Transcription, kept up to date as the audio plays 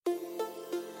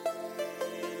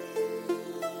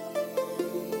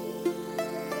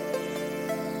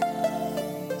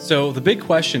So the big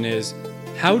question is,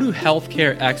 how do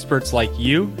healthcare experts like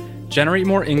you generate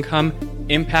more income,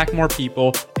 impact more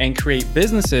people, and create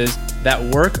businesses that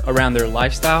work around their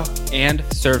lifestyle and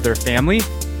serve their family?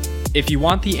 If you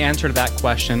want the answer to that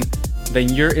question, then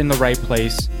you're in the right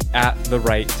place at the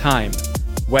right time.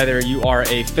 Whether you are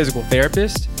a physical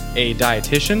therapist, a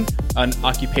dietitian, an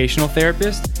occupational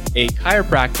therapist, a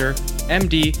chiropractor,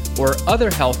 MD, or other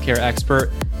healthcare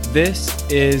expert, this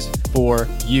is for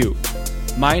you.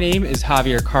 My name is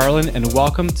Javier Carlin, and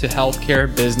welcome to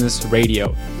Healthcare Business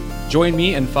Radio. Join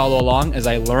me and follow along as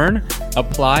I learn,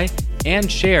 apply,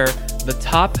 and share the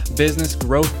top business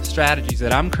growth strategies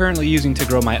that I'm currently using to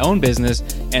grow my own business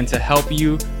and to help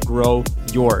you grow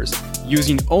yours,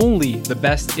 using only the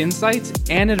best insights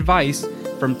and advice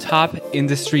from top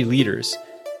industry leaders.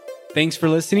 Thanks for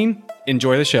listening.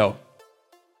 Enjoy the show.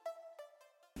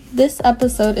 This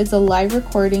episode is a live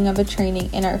recording of a training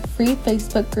in our free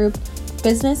Facebook group,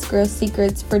 Business Growth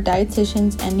Secrets for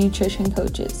Dietitians and Nutrition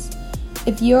Coaches.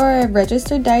 If you are a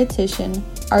registered dietitian,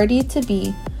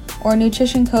 RD-to-be, or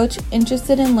nutrition coach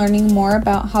interested in learning more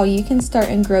about how you can start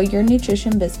and grow your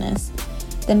nutrition business,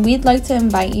 then we'd like to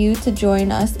invite you to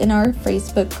join us in our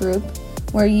Facebook group,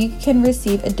 where you can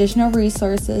receive additional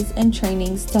resources and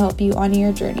trainings to help you on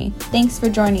your journey. Thanks for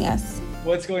joining us.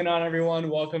 What's going on, everyone?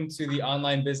 Welcome to the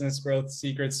Online Business Growth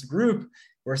Secrets group.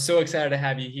 We're so excited to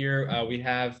have you here. We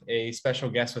have a special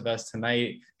guest with us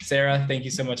tonight. Sarah, thank you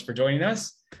so much for joining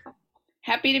us.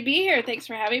 Happy to be here. Thanks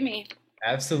for having me.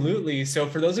 Absolutely. So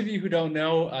for those of you who don't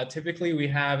know, typically we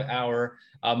have our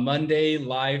Monday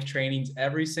live trainings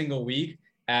every single week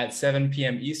at 7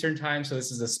 p.m. Eastern time. So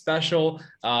this is a special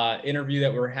interview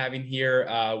that we're having here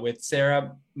with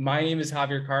Sarah. My name is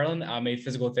Javier Carlin. I'm a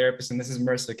physical therapist, and this is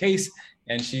Marissa Case,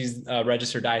 and she's a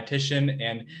registered dietitian.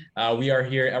 And we are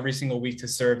here every single week to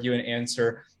serve you and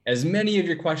answer as many of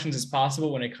your questions as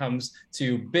possible when it comes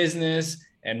to business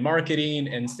and marketing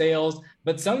and sales.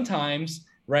 But sometimes,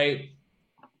 right,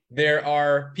 there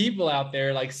are people out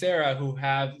there like Sarah who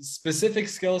have specific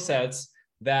skill sets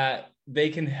that they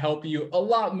can help you a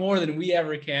lot more than we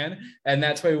ever can. And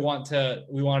that's why we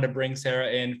wanted to bring Sarah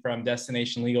in from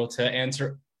Destination Legal to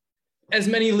answer as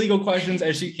many legal questions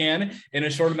as she can in a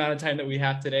short amount of time that we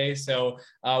have today. So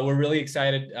we're really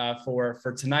excited for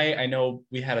tonight. I know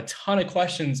we had a ton of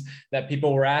questions that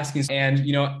people were asking, and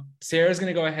Sarah's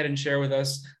going to go ahead and share with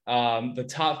us the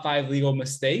top 5 legal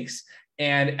mistakes.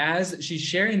 And as she's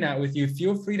sharing that with you,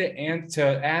 feel free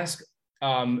to ask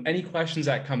any questions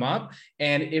that come up.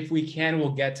 And if we can,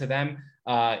 we'll get to them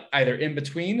either in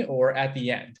between or at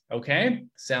the end. Okay,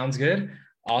 sounds good.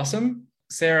 Awesome.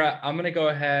 Sarah, I'm going to go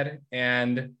ahead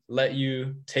and let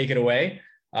you take it away.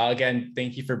 Again,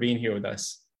 thank you for being here with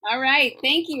us. All right.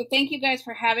 Thank you. Thank you guys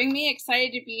for having me.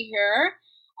 Excited to be here.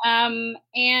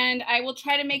 And I will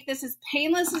try to make this as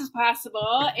painless as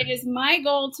possible. It is my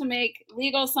goal to make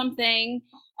legal something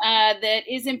that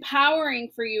is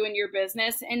empowering for you in your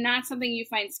business and not something you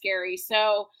find scary.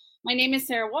 So my name is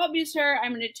Sarah Waltbuser.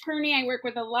 I'm an attorney. I work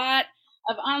with a lot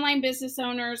of online business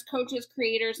owners, coaches,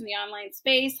 creators in the online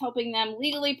space, helping them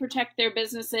legally protect their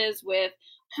businesses with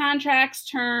contracts,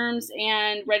 terms,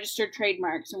 and registered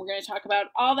trademarks. And we're going to talk about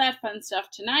all that fun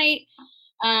stuff tonight.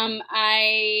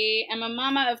 I am a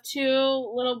mama of 2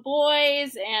 little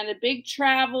boys and a big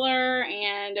traveler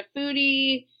and a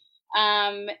foodie,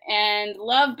 and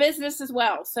love business as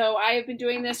well. So I have been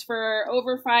doing this for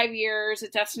over 5 years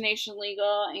at Destination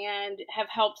Legal and have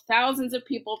helped thousands of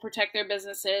people protect their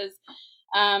businesses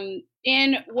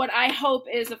in what I hope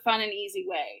is a fun and easy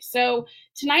way. So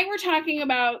tonight we're talking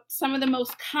about some of the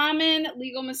most common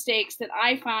legal mistakes that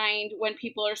I find when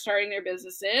people are starting their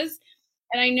businesses.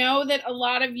 And I know that a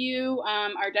lot of you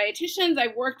are dietitians.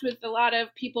 I've worked with a lot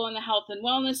of people in the health and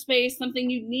wellness space. Something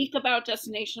unique about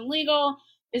Destination Legal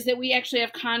is that we actually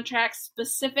have contracts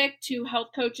specific to health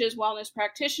coaches, wellness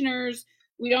practitioners.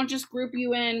 We don't just group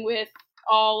you in with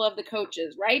all of the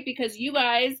coaches, right? Because you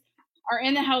guys are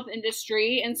in the health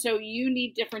industry, and so you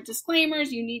need different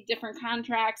disclaimers, you need different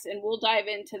contracts, and we'll dive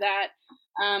into that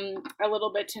a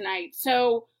little bit tonight.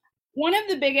 So one of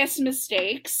the biggest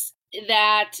mistakes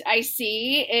that I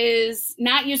see is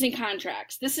not using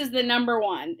contracts. This is the number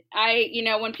one.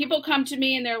 When people come to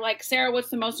me and they're like, Sarah, what's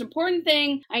the most important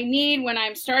thing I need when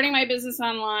I'm starting my business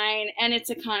online? And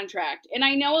it's a contract. And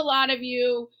I know a lot of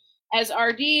you as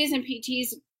RDs and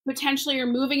PTs potentially are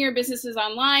moving your businesses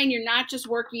online. You're not just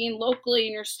working locally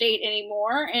in your state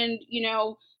anymore. And,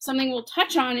 something we'll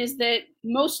touch on is that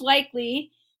most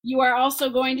likely you are also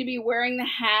going to be wearing the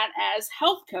hat as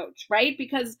health coach, right?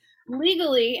 Because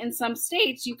legally in some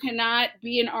states, you cannot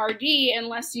be an RD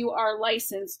unless you are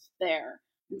licensed there.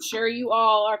 I'm sure you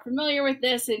all are familiar with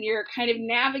this, and you're kind of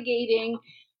navigating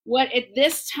what at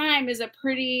this time is a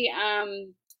pretty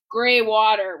gray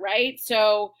water, right?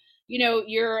 So,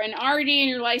 you're an RD and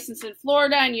you're licensed in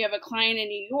Florida and you have a client in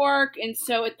New York. And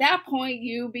so at that point,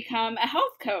 you become a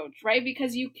health coach, right?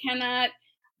 Because you cannot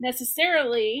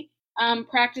necessarily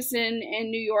practice in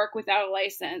New York without a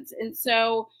license. And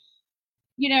so,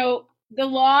 the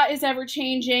law is ever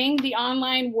changing. The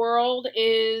online world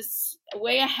is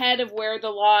way ahead of where the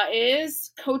law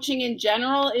is. Coaching in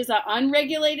general is an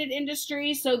unregulated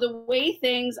industry. So the way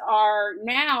things are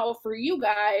now for you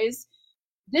guys,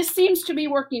 this seems to be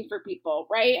working for people,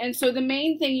 right? And so the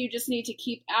main thing you just need to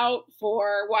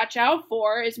watch out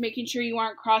for is making sure you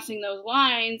aren't crossing those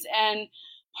lines. And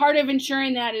part of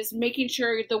ensuring that is making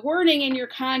sure the wording in your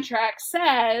contract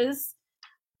says,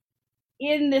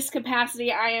 in this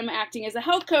capacity, I am acting as a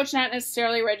health coach, not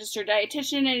necessarily a registered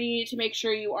dietitian, and you need to make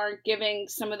sure you aren't giving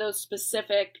some of those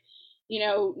specific,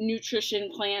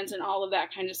 nutrition plans and all of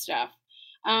that kind of stuff.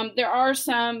 There are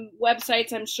some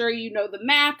websites, I'm sure the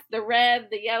map, the red,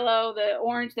 the yellow, the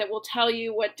orange, that will tell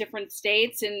you what different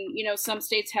states, and, some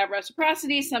states have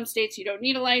reciprocity, some states you don't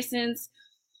need a license.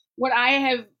 What I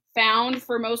have found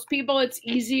for most people, it's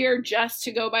easier just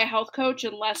to go by health coach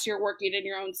unless you're working in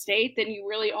your own state. Then you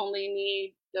really only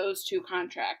need those two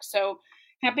contracts. So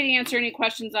happy to answer any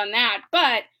questions on that.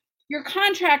 But your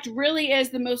contract really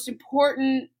is the most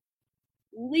important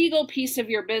legal piece of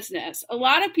your business. A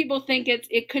lot of people think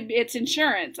it's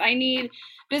insurance. I need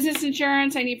business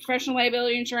insurance, I need professional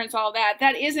liability insurance, all that.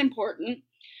 That is important.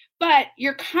 But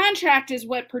your contract is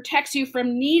what protects you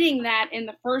from needing that in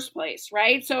the first place,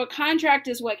 right? So a contract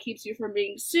is what keeps you from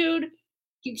being sued,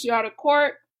 keeps you out of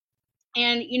court.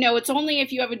 And, it's only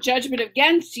if you have a judgment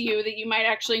against you that you might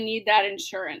actually need that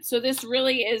insurance. So this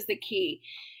really is the key.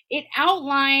 It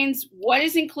outlines what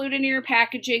is included in your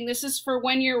packaging. This is for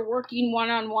when you're working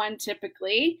one-on-one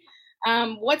typically.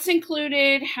 What's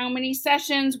included, how many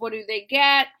sessions, what do they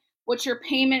get? What's your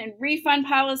payment and refund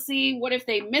policy? What if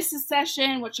they miss a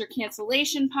session? What's your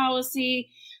cancellation policy?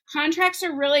 Contracts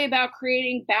are really about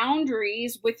creating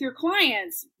boundaries with your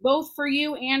clients, both for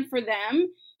you and for them.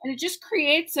 And it just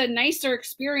creates a nicer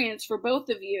experience for both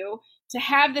of you to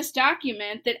have this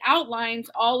document that outlines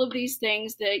all of these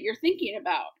things that you're thinking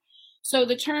about. So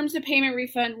the terms of payment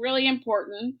refund, really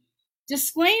important.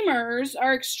 Disclaimers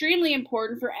are extremely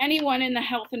important for anyone in the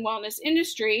health and wellness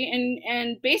industry.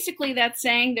 And basically that's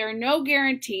saying there are no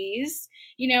guarantees.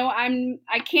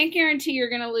 I can't guarantee you're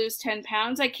going to lose 10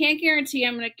 pounds. I can't guarantee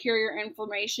I'm going to cure your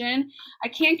inflammation. I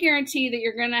can't guarantee that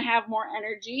you're going to have more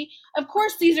energy. Of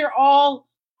course, these are all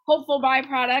hopeful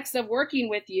byproducts of working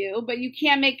with you, but you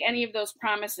can't make any of those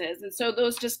promises. And so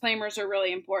those disclaimers are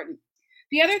really important.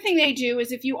 The other thing they do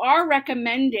is if you are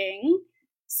recommending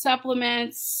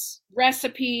supplements,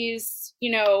 recipes,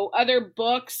 other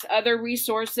books, other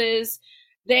resources,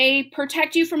 they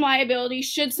protect you from liability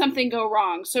should something go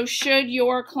wrong. So should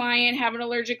your client have an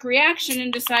allergic reaction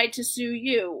and decide to sue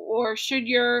you, or should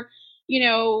your,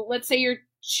 let's say you're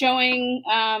showing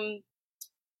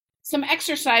some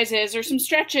exercises or some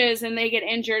stretches and they get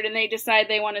injured and they decide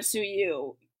they want to sue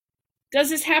you. Does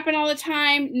this happen all the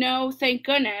time? No, thank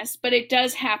goodness, but it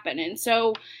does happen. And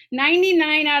so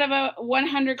 99 out of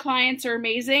 100 clients are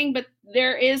amazing, but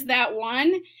there is that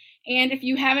one. And if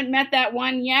you haven't met that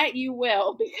one yet, you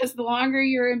will, because the longer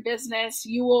you're in business,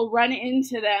 you will run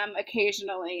into them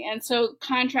occasionally. And so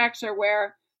contracts are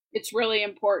where it's really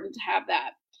important to have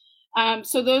that.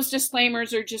 So those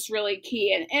disclaimers are just really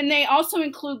key. And they also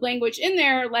include language in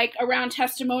there like around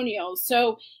testimonials.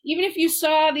 So even if you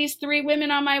saw these 3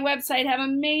 women on my website have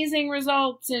amazing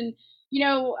results and,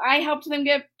 I helped them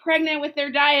get pregnant with their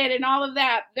diet and all of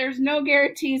that, there's no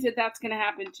guarantees that that's going to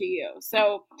happen to you.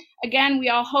 So again, we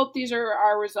all hope these are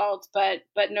our results, but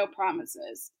no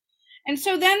promises. And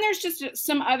so then there's just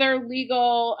some other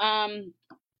legal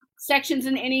sections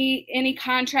in any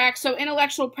contract. So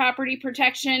intellectual property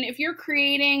protection, if you're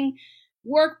creating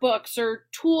workbooks or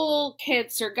tool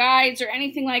kits or guides or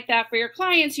anything like that for your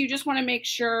clients, you just want to make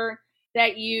sure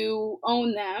that you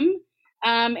own them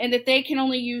and that they can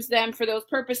only use them for those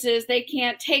purposes. They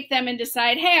can't take them and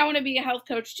decide, hey, I want to be a health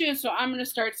coach too, so I'm going to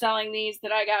start selling these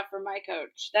that I got from my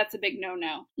coach. That's a big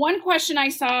no-no. One question I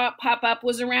saw pop up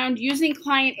was around using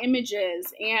client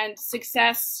images and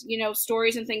success,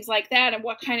 stories and things like that, and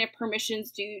what kind of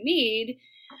permissions do you need?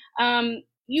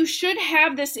 You should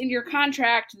have this in your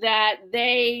contract that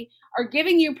they are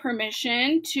giving you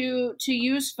permission to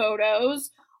use photos,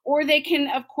 or they can,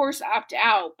 of course, opt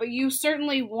out. But you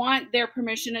certainly want their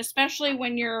permission, especially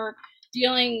when you're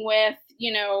dealing with,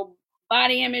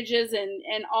 body images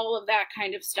and all of that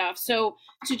kind of stuff. So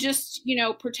to just,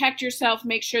 protect yourself,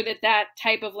 make sure that that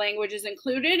type of language is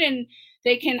included, and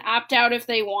they can opt out if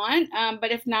they want.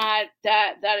 But if not,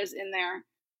 that is in there.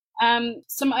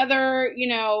 Some other,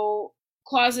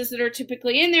 clauses that are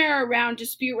typically in there around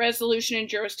dispute resolution and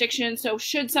jurisdiction. So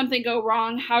should something go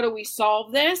wrong, how do we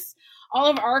solve this? All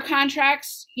of our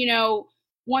contracts,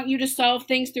 want you to solve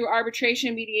things through arbitration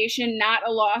and mediation, not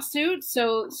a lawsuit.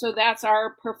 So that's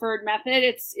our preferred method.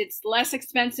 It's less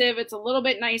expensive. It's a little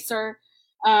bit nicer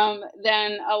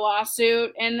than a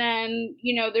lawsuit. And then,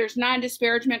 there's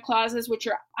non-disparagement clauses, which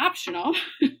are optional.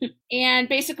 And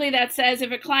basically that says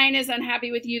if a client is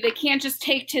unhappy with you, they can't just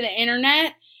take to the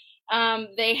internet.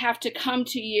 They have to come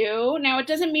to you. Now, it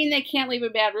doesn't mean they can't leave a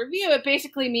bad review. It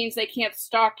basically means they can't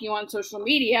stalk you on social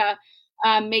media,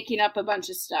 making up a bunch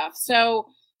of stuff. So,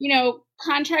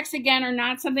 contracts, again, are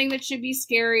not something that should be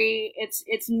scary.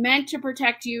 It's meant to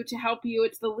protect you, to help you.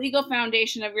 It's the legal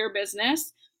foundation of your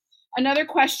business. Another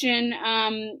question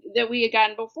that we had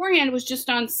gotten beforehand was just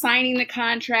on signing the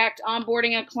contract,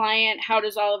 onboarding a client. How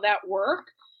does all of that work?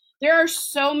 There are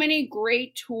so many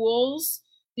great tools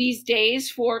these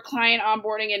days for client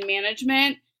onboarding and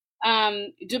management.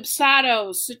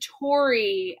 Dubsado,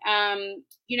 Satori,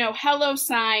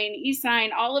 HelloSign, eSign,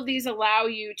 all of these allow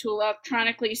you to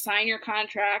electronically sign your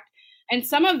contract. And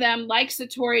some of them, like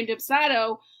Satori and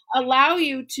Dubsado, allow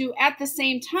you to, at the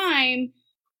same time,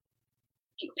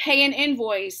 pay an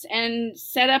invoice and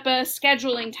set up a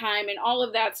scheduling time and all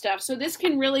of that stuff. So this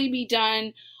can really be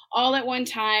done all at one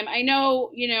time. I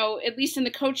know, at least in the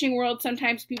coaching world,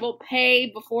 sometimes people pay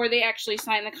before they actually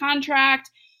sign the contract.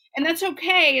 And that's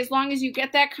okay, as long as you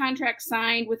get that contract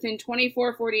signed within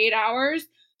 24, 48 hours,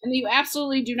 and you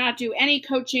absolutely do not do any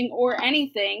coaching or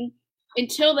anything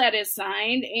until that is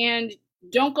signed. And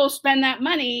don't go spend that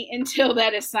money until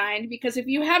that is signed, because if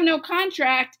you have no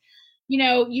contract,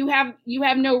 you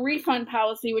have no refund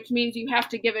policy, which means you have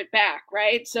to give it back,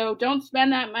 right? So don't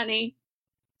spend that money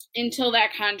until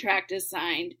that contract is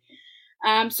signed.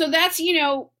 So that's,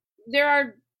 there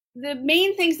are the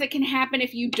main things that can happen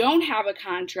if you don't have a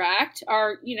contract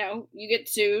are, you get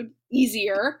sued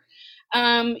easier.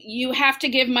 You have to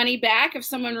give money back if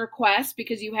someone requests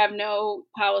because you have no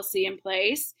policy in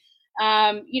place.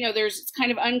 There's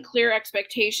kind of unclear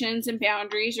expectations and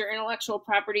boundaries. Your intellectual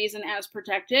property isn't as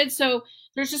protected. So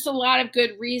there's just a lot of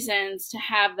good reasons to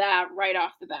have that right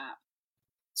off the bat.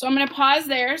 So I'm going to pause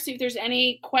there, see if there's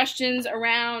any questions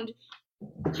around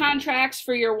contracts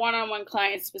for your one-on-one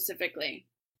clients specifically.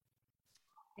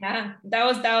 Yeah, that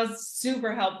was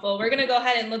super helpful. We're going to go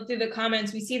ahead and look through the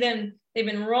comments. We see them, they've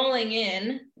been rolling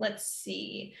in. Let's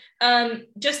see.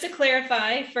 Just to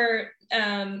clarify for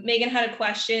Megan had a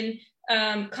question,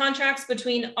 contracts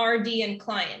between RD and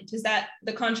client. Is that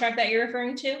the contract that you're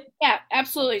referring to? Yeah,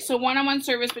 absolutely. So one-on-one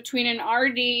service between an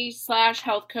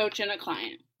RD/health coach and a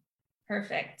client.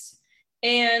 Perfect.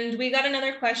 And we got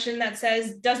another question that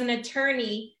says, does an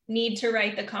attorney need to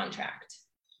write the contract?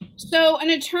 So an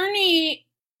attorney,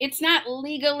 it's not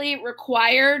legally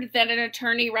required that an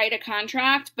attorney write a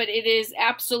contract, but it is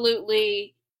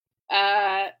absolutely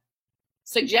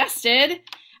suggested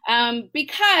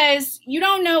because you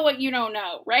don't know what you don't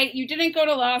know, right? You didn't go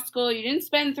to law school. You didn't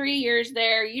spend 3 years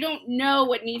there. You don't know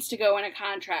what needs to go in a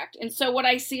contract. And so what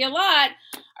I see a lot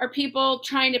are people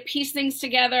trying to piece things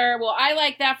together. Well, I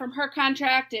like that from her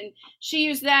contract, and she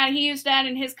used that, he used that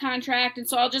in his contract, and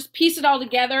so I'll just piece it all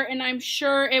together, and I'm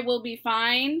sure it will be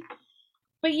fine.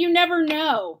 But you never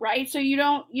know, right? So you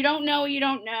don't know what you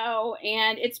don't know,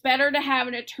 and it's better to have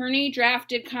an attorney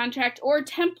drafted contract or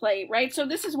template, right? So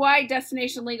this is why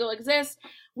Destination Legal exists.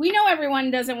 We know everyone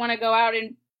doesn't want to go out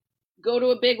and go to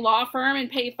a big law firm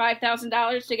and pay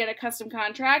 $5,000 to get a custom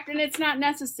contract, and it's not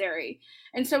necessary.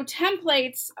 And so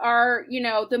templates are,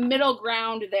 the middle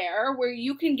ground there where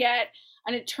you can get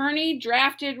an attorney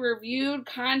drafted, reviewed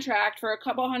contract for a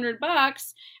couple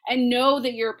 $100 and know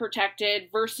that you're protected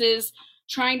versus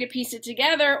trying to piece it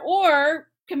together or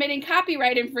committing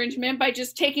copyright infringement by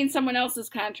just taking someone else's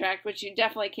contract, which you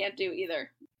definitely can't do either.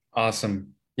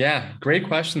 Awesome. Yeah, great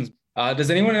questions.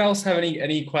 Does anyone else have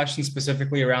any questions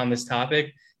specifically around this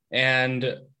topic?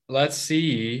 And let's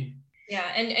see.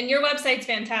 Yeah, and your website's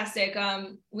fantastic.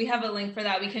 We have a link for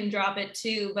that. We can drop it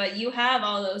too, but you have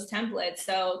all those templates,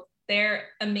 so they're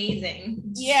amazing.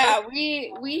 Yeah,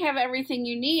 we have everything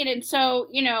you need. And so,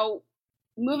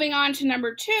 moving on to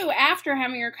number 2, after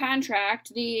having your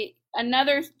contract,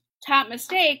 another top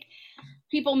mistake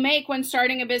people make when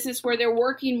starting a business where they're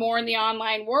working more in the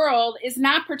online world is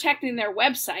not protecting their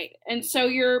website. And so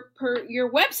your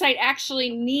website actually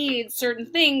needs certain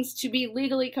things to be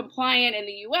legally compliant in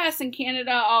the US and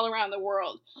Canada, all around the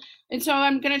world. And so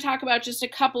I'm going to talk about just a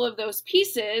couple of those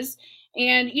pieces.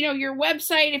 And, you know, your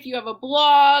website, if you have a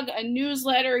blog, a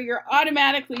newsletter, you're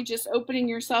automatically just opening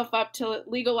yourself up to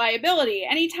legal liability.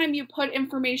 Anytime you put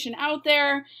information out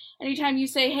there, anytime you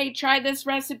say, hey, try this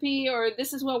recipe, or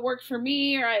this is what worked for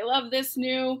me, or I love this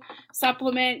new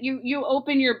supplement, you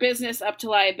open your business up to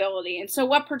liability. And so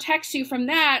what protects you from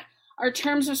that are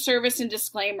terms of service and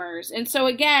disclaimers. And so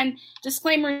again,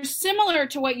 disclaimers similar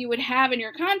to what you would have in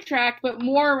your contract, but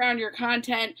more around your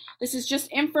content. This is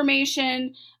just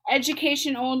information,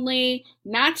 education only,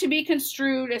 not to be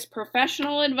construed as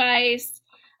professional advice.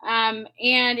 And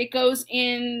it goes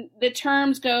in, the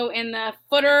terms go in the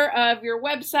footer of your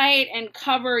website and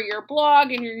cover your blog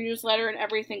and your newsletter and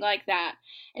everything like that.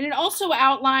 And it also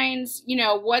outlines, you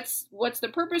know, what's the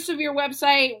purpose of your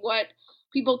website, what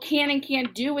people can and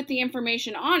can't do with the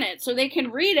information on it. So they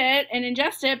can read it and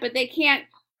ingest it, but they can't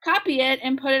copy it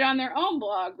and put it on their own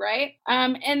blog, right?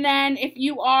 And then if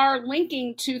you are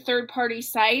linking to third-party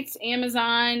sites,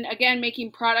 Amazon, again,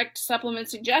 making product supplement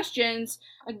suggestions,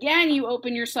 again, you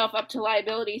open yourself up to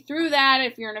liability through that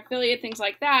if you're an affiliate, things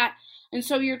like that. And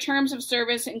so your terms of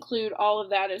service include all of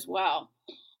that as well.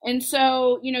 And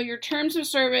so, you know, your terms of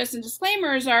service and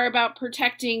disclaimers are about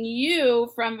protecting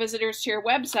you from visitors to your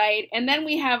website. And then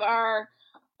we have our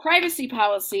privacy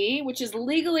policy, which is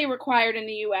legally required in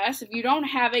the US. If you don't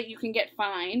have it, you can get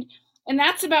fined. And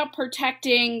that's about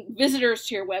protecting visitors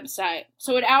to your website.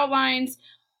 So it outlines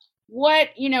what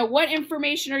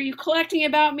information are you collecting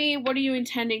about me? What are you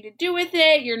intending to do with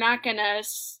it? You're not going to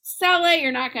sell it.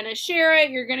 You're not going to share it.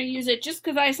 You're going to use it just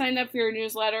because I signed up for your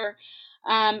newsletter.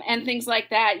 And things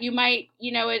like that. You might,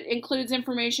 you know, it includes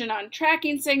information on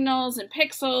tracking signals and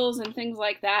pixels and things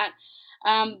like that.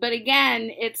 But again,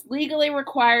 it's legally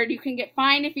required. You can get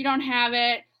fined if you don't have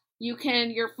it. Your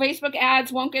Facebook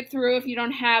ads won't get through if you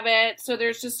don't have it. So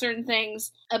there's just certain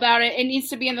things about it. It needs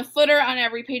to be in the footer on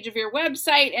every page of your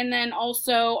website, and then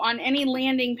also on any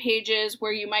landing pages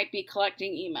where you might be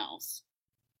collecting emails.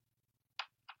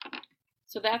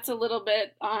 So that's a little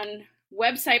bit on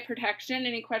website protection.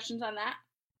 Any questions on that?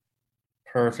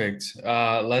 Perfect.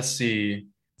 Let's see.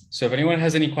 So if anyone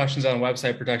has any questions on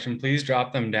website protection, please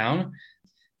drop them down.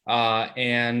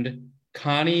 And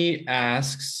Connie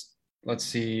asks, let's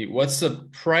see, what's the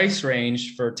price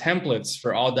range for templates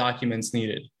for all documents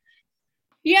needed?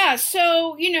 Yeah,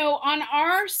 so, you know, on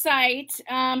our site,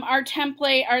 our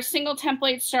single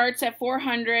template starts at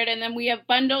 $400, and then we have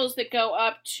bundles that go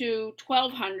up to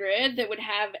 $1,200 that would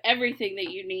have everything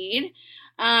that you need.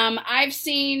 I've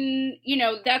seen, you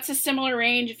know, that's a similar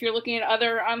range if you're looking at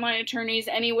other online attorneys,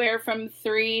 anywhere from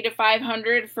 $300 to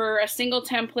 $500 for a single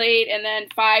template, and then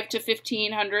 $500 to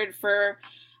 $1,500 for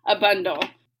a bundle.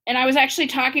 And I was actually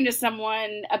talking to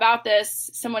someone about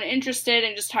this, someone interested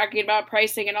in just talking about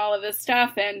pricing and all of this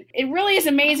stuff. And it really is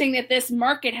amazing that this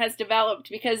market has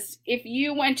developed, because if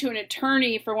you went to an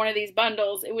attorney for one of these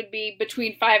bundles, it would be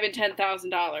between $5,000 and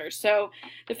 $10,000. So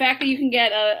the fact that you can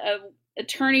get a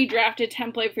attorney drafted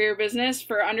template for your business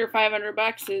for under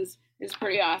 $500 is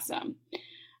pretty awesome.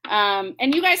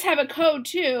 And you guys have a code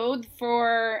too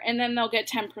and then they'll get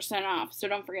 10% off. So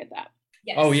don't forget that.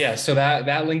 Yes. Oh yeah, so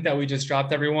that link that we just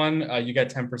dropped, everyone, you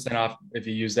get 10% off if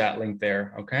you use that link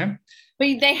there, okay? But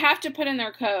they have to put in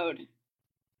their code.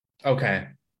 Okay.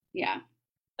 Yeah.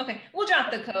 Okay, we'll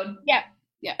drop the code. Yeah.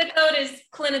 The code is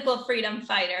Clinical Freedom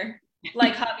Fighter,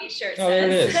 like Hobby's shirt says. Oh, there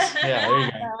it is. Yeah,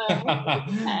 there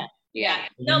you go. Yeah.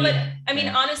 No, but I mean,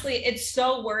 honestly, it's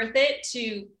so worth it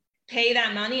to pay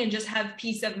that money and just have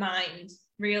peace of mind,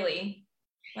 really.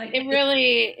 Like it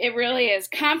really is.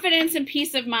 Confidence and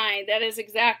peace of mind. That is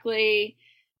exactly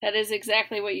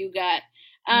what you got.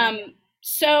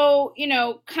 So, you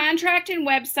know, contract and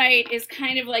website is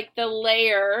kind of like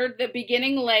the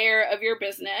beginning layer of your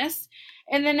business.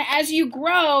 And then as you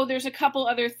grow, there's a couple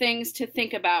other things to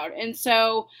think about. And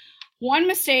so one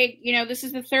mistake, you know, this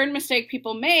is the third mistake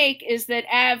people make, is that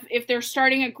if they're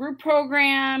starting a group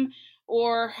program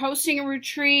or hosting a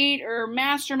retreat or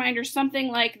mastermind or something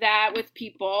like that with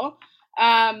people,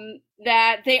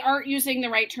 that they aren't using the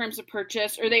right terms of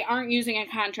purchase, or they aren't using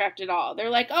a contract at all. They're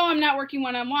like, oh, I'm not working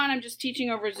one-on-one. I'm just teaching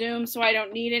over Zoom, so I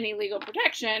don't need any legal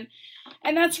protection.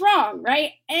 And that's wrong,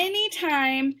 right?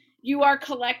 Anytime you are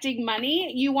collecting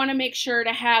money, you want to make sure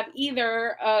to have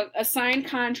either a signed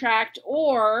contract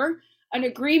or an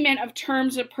agreement of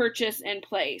terms of purchase in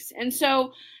place. And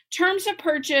so terms of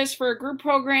purchase for a group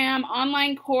program,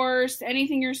 online course,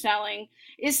 anything you're selling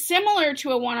is similar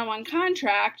to a one-on-one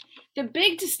contract. The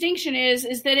big distinction is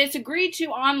that it's agreed to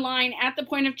online at the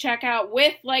point of checkout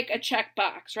with like a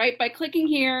checkbox, right? By clicking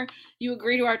here, you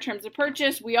agree to our terms of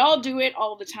purchase. We all do it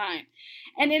all the time.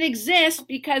 And it exists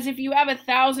because if you have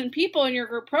 1,000 people in your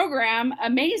group program,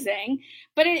 amazing,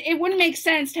 but it wouldn't make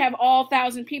sense to have all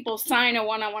 1,000 people sign a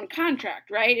one-on-one contract,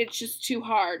 right? It's just too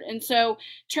hard. And so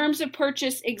terms of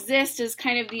purchase exist as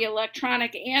kind of the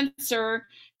electronic answer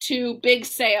to big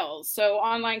sales. So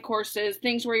online courses,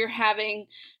 things where you're having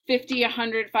 50,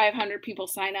 100, 500 people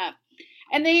sign up.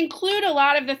 And they include a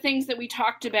lot of the things that we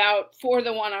talked about for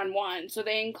the one-on-one. So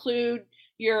they include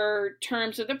your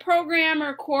terms of the program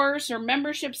or course or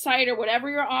membership site or whatever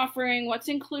you're offering, what's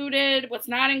included, what's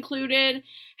not included,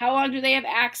 how long do they have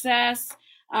access,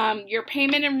 your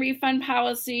payment and refund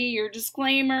policy, your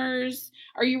disclaimers,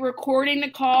 are you recording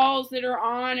the calls that are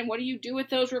on and what do you do with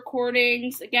those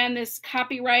recordings? Again, this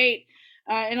copyright,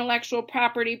 intellectual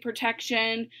property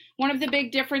protection. One of the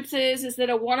big differences is that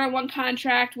a one-on-one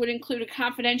contract would include a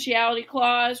confidentiality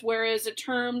clause, whereas a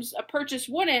purchase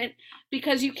wouldn't,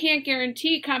 because you can't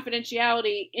guarantee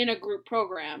confidentiality in a group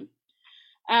program.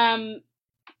 And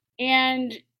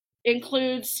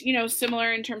includes,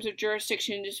 similar in terms of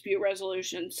jurisdiction and dispute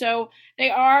resolution. So they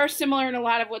are similar in a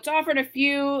lot of what's offered, a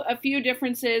few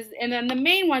differences, and then the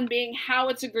main one being how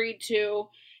it's agreed to.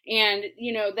 And,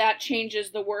 that changes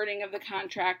the wording of the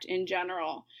contract in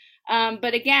general.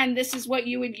 But again, this is what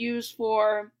you would use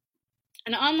for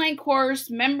an online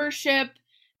course, membership,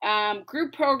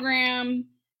 group program,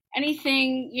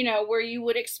 anything, where you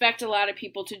would expect a lot of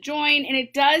people to join. And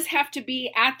it does have to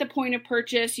be at the point of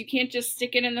purchase. You can't just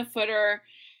stick it in the footer.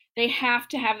 They have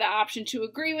to have the option to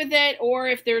agree with it. Or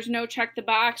if there's no check the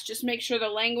box, just make sure the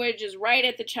language is right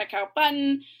at the checkout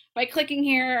button. By clicking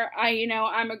here,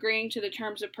 I'm agreeing to the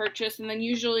terms of purchase, and then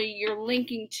usually you're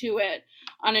linking to it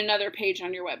on another page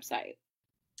on your website.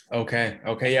 Okay.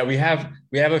 Yeah, we have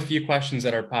a few questions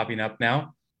that are popping up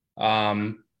now.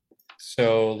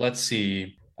 So let's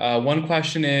see. One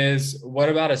question is, what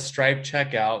about a Stripe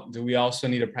checkout? Do we also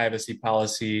need a privacy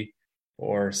policy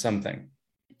or something?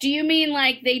 Do you mean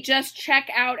like they just check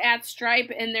out at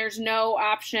Stripe and there's no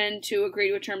option to agree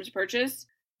to a terms of purchase?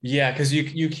 Yeah, because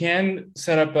you can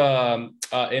set up a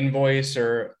invoice,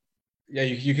 or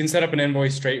you can set up an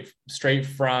invoice straight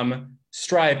from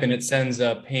Stripe, and it sends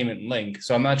a payment link.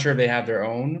 So I'm not sure if they have their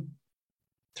own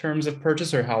terms of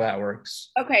purchase or how that works.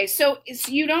 Okay, so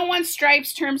you don't want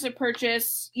Stripe's terms of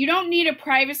purchase. You don't need a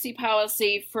privacy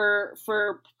policy for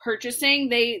purchasing.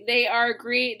 They are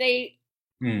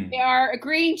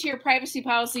agreeing to your privacy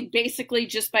policy basically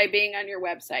just by being on your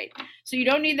website. So you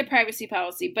don't need the privacy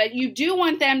policy, but you do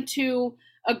want them to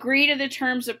agree to the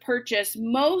terms of purchase.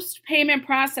 Most payment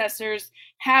processors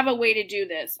have a way to do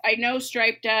this. I know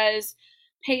Stripe does.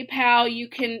 PayPal, you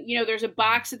can, there's a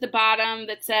box at the bottom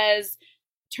that says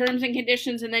terms and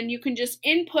conditions, and then you can just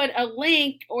input a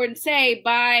link or say,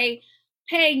 by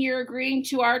paying, you're agreeing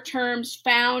to our terms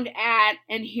found at,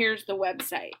 and here's the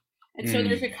website. And so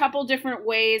there's a couple different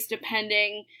ways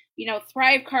depending,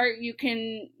 Thrivecart, you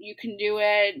can do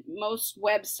it, most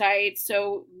websites.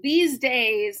 So these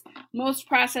days, most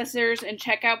processors and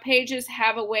checkout pages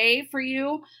have a way for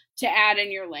you to add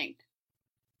in your link.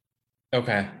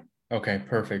 Okay,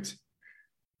 perfect.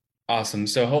 Awesome.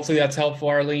 So hopefully that's helpful,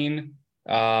 Arlene.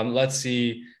 Let's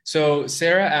see. So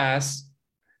Sarah asks,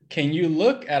 can you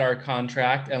look at our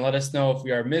contract and let us know if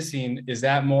we are missing? Is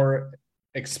that more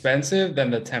expensive than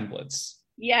the templates?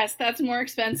 Yes, that's more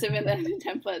expensive than the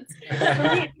templates.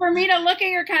 For me to look at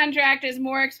your contract is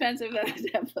more expensive than the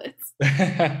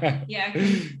templates. Yeah,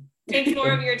 takes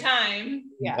more of your time.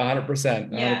 Yeah,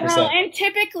 100%. Yeah. Well, and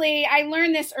typically, I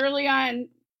learned this early on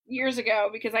years ago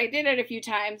because I did it a few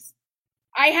times.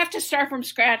 I have to start from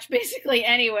scratch basically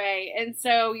anyway, and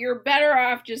so you're better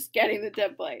off just getting the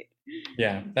template.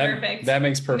 Yeah, that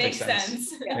makes perfect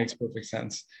sense. Yeah. Makes perfect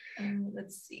sense.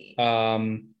 Let's see.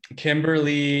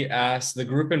 Kimberly asked, the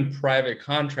group and private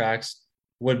contracts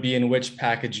would be in which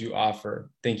package you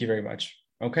offer? Thank you very much.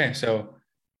 Okay, so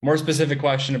more specific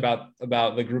question about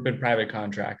the group and private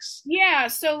contracts. Yeah,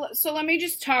 so let me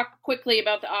just talk quickly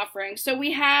about the offering. So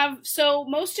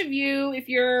most of you, if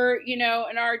you're,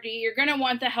 an RD, you're going to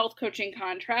want the health coaching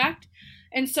contract.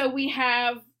 And so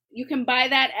you can buy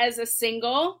that as a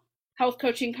single health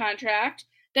coaching contract.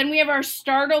 Then we have our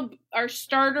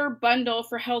starter bundle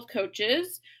for health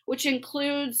coaches, which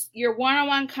includes your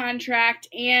one-on-one contract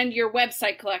and your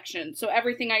website collection. So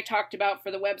everything I talked about for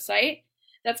the website,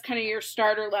 that's kind of your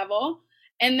starter level.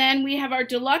 And then we have our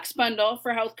deluxe bundle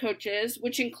for health coaches,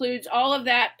 which includes all of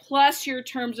that plus your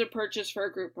terms of purchase for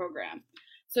a group program.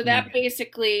 So that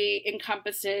basically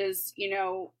encompasses,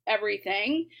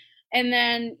 everything. And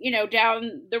then,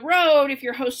 down the road, if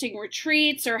you're hosting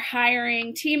retreats or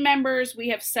hiring team members, we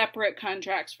have separate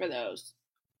contracts for those.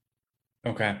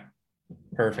 Okay.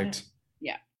 Perfect.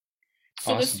 Yeah.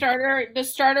 So Awesome. the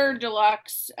starter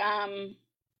deluxe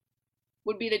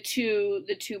would be the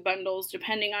two bundles,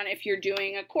 depending on if you're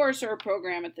doing a course or a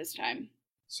program at this time.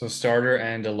 So starter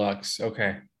and deluxe.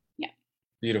 Okay. Yeah.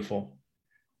 Beautiful.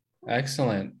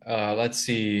 Excellent. Let's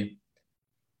see.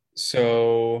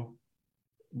 So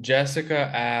Jessica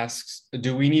asks,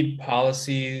 do we need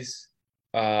policies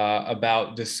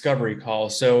about discovery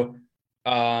calls? So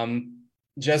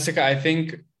Jessica, I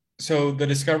think, so the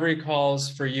discovery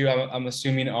calls for you, I'm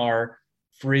assuming, are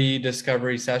free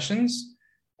discovery sessions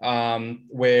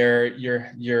where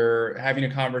you're having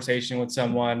a conversation with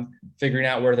someone, figuring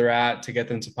out where they're at to get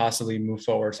them to possibly move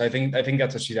forward. So I think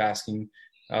that's what she's asking,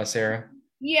 Sarah.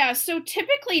 Yeah, so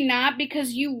typically not,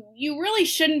 because you really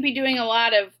shouldn't be doing a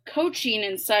lot of coaching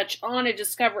and such on a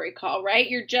discovery call, right?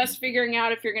 You're just figuring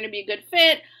out if you're going to be a good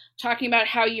fit, talking about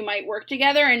how you might work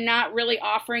together, and not really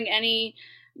offering any,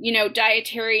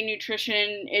 dietary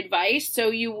nutrition advice.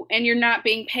 So you're not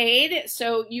being paid,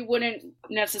 so you wouldn't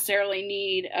necessarily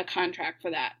need a contract for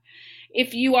that.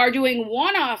 If you are doing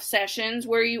one-off sessions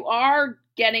where you are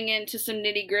getting into some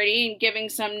nitty-gritty and giving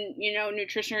some,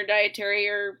 nutrition or dietary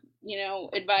or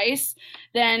advice,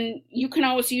 then you can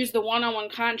always use the one-on-one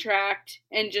contract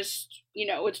and just,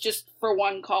 it's just for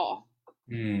one call.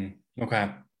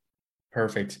 Okay.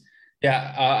 Perfect.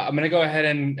 Yeah. I'm going to go ahead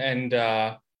and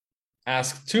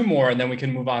ask two more, and then we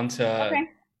can move on to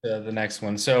the next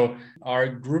one. So are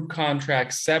group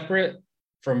contracts separate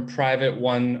from private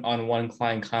one-on-one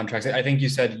client contracts? I think you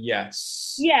said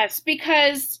yes. Yes,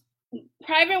 because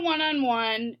private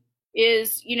one-on-one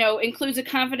is, includes a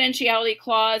confidentiality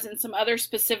clause and some other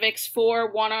specifics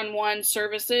for one-on-one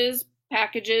services,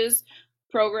 packages,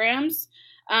 programs.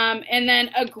 And then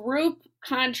a group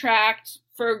contract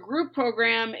for a group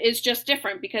program is just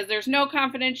different because there's no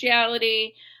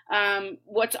confidentiality.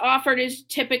 What's offered is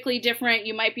typically different.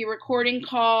 You might be recording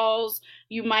calls.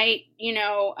 You might,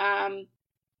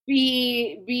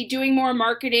 be doing more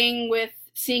marketing with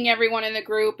seeing everyone in the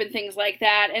group and things like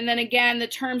that. And then again, the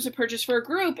terms of purchase for a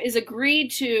group is agreed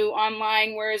to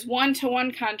online, whereas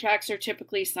one-to-one contracts are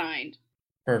typically signed.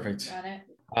 Perfect. Got it.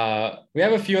 We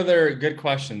have a few other good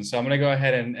questions, so I'm going to go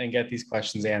ahead and get these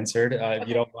questions answered, if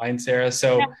you don't mind, Sarah.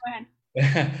 So, Yeah, go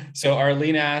ahead. So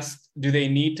Arlene asked, do they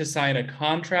need to sign a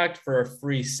contract for a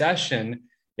free session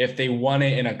if they won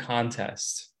it in a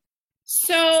contest?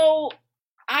 So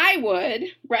I would,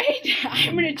 right?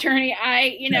 I'm an attorney.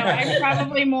 I'm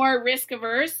probably more risk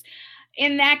averse.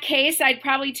 In that case, I'd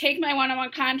probably take my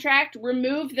one-on-one contract,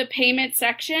 remove the payment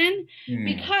section,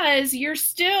 because you're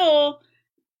still,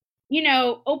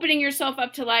 opening yourself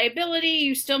up to liability.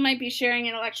 You still might be sharing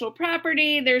intellectual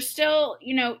property. There's still,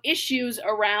 issues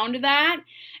around that.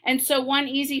 And so one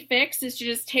easy fix is to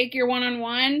just take your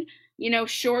one-on-one,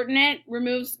 shorten it,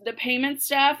 remove the payment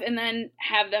stuff, and then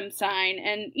have them sign.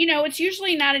 And, it's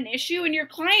usually not an issue. And your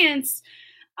clients,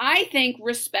 I think,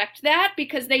 respect that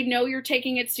because they know you're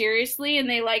taking it seriously and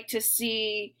they like to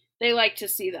see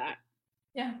that.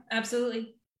 Yeah,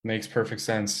 absolutely. Makes perfect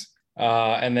sense.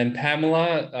 And then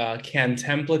Pamela, can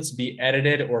templates be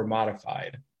edited or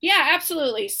modified? Yeah,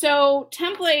 absolutely. So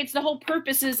templates, the whole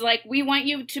purpose is we want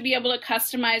you to be able to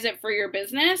customize it for your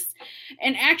business.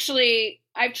 And actually,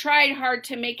 I've tried hard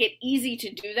to make it easy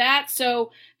to do that.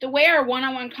 So the way our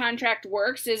one-on-one contract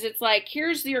works is it's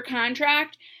here's your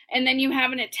contract, and then you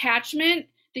have an attachment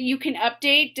that you can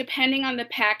update depending on the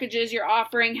packages you're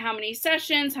offering, how many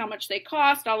sessions, how much they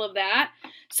cost, all of that.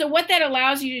 So what that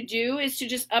allows you to do is to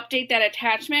just update that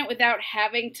attachment without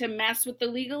having to mess with the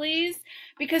legalese,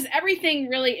 because everything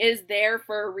really is there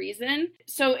for a reason.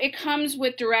 So it comes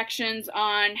with directions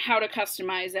on how to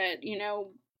customize it,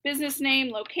 business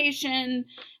name, location,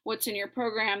 what's in your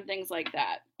program, things like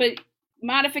that. But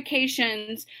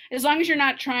modifications, as long as you're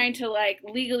not trying to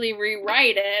legally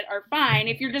rewrite it, are fine.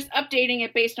 If you're just updating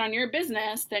it based on your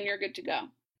business, then you're good to go.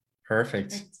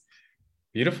 Perfect.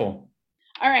 Beautiful.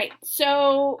 All right,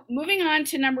 so moving on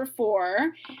to number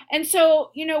 4. And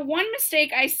so, one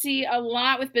mistake I see a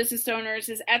lot with business owners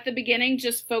is at the beginning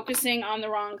just focusing on the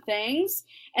wrong things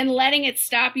and letting it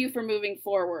stop you from moving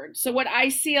forward. So what I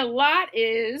see a lot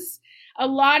is a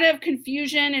lot of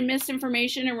confusion and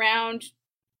misinformation around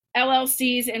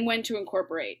LLCs and when to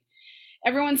incorporate.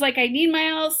 everyone's like, I need my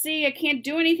LLC. I can't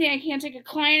do anything. I can't take a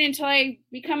client until I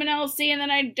become an LLC. And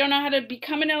then I don't know how to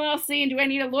become an LLC. And do I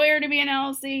need a lawyer to be an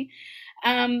LLC?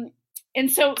 And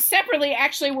so separately,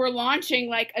 actually, we're launching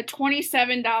like a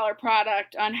 $27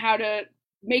 product on how to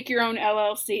make your own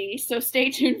LLC. So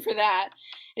stay tuned for that.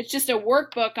 It's just a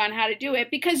workbook on how to do it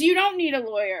because you don't need a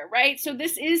lawyer, right? So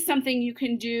this is something you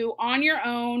can do on your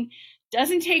own.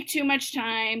 Doesn't take too much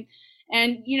time.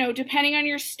 And, you know, depending on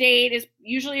your state is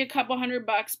usually a couple $100,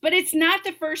 but it's not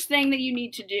the first thing that you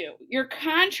need to do. Your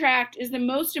contract is the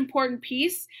most important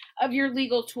piece of your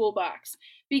legal toolbox.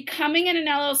 Becoming an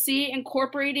LLC,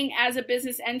 incorporating as a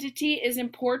business entity is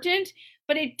important,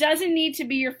 but it doesn't need to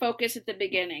be your focus at the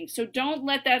beginning. So don't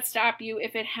let that stop you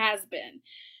if it has been.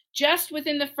 Just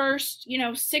within the first,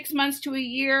 6 months to a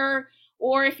year,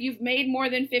 or if you've made more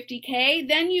than 50K,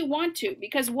 then you want to,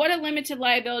 because what a limited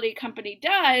liability company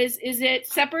does is it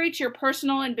separates your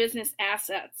personal and business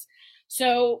assets.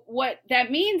 So what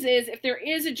that means is if there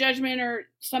is a judgment or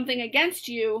something against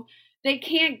you, they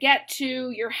can't get to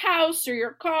your house or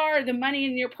your car, or the money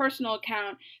in your personal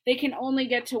account. They can only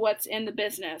get to what's in the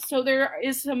business. So there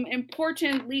is some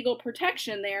important legal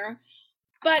protection there.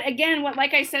 But again,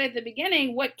 like I said at the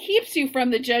beginning, what keeps you from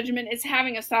the judgment is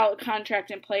having a solid contract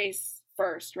in place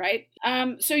first, right?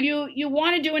 So you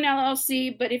want to do an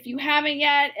LLC, but if you haven't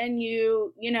yet and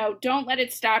you don't let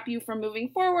it stop you from moving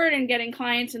forward and getting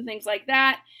clients and things like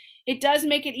that. It does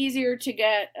make it easier to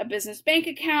get a business bank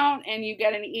account and you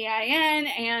get an EIN,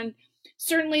 and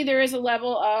certainly there is a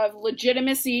level of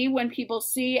legitimacy when people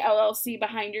see LLC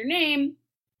behind your name.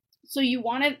 So you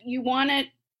want to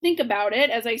think about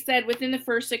it, as I said, within the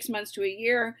first 6 months to a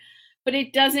year, but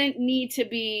it doesn't need to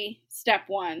be step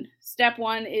one. Step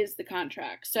one is the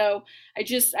contract. So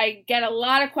I get a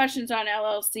lot of questions on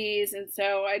LLCs, and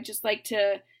so I just like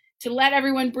to let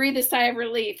everyone breathe a sigh of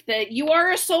relief that you are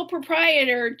a sole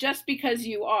proprietor just because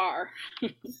you are.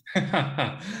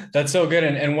 That's so good.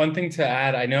 And one thing to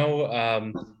add, I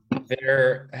know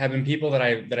there have been people that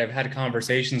I've had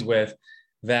conversations with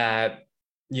that,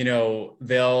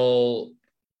 they'll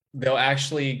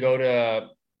actually go to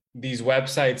these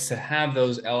websites to have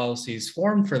those LLCs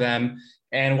formed for them.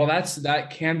 And while that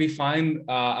can be fine,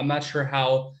 I'm not sure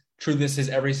how true this is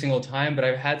every single time, but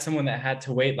I've had someone that had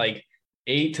to wait like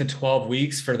 8 to 12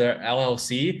 weeks for their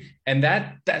LLC. And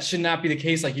that should not be the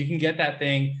case. Like you can get that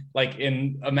thing like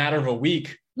in a matter of a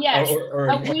week. Yes, or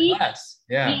a week, less.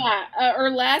 Yeah, or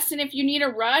less. And if you need a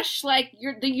rush, like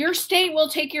your state will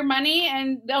take your money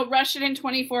and they'll rush it in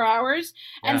 24 hours.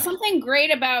 Yeah. And something great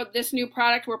about this new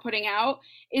product we're putting out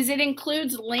is it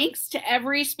includes links to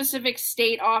every specific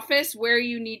state office where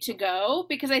you need to go,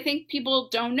 because I think people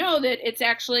don't know that it's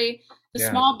actually the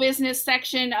small business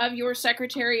section of your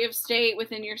Secretary of State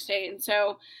within your state. And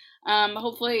so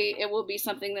hopefully it will be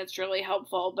something that's really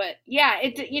helpful. But yeah,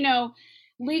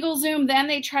 LegalZoom, then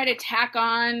they try to tack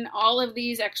on all of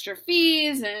these extra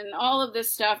fees and all of this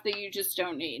stuff that you just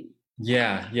don't need.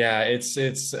 Yeah.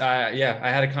 I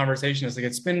had a conversation. It's like,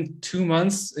 it's been 2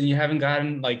 months and you haven't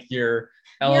gotten like your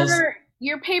LLC.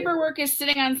 Your paperwork is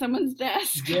sitting on someone's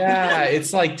desk. Yeah.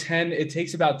 It's like it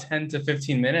takes about 10 to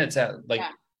 15 minutes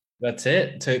that's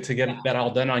it to get that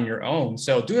all done on your own.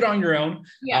 So do it on your own.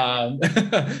 Yeah.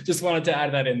 Just wanted to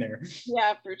add that in there.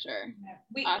 Yeah, for sure.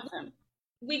 Awesome.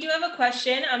 We do have a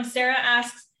question. Sarah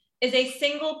asks, is a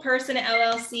single person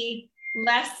LLC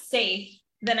less safe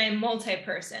than a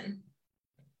multi-person?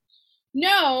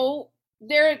 No,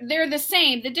 they're the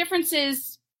same. The difference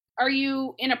is, are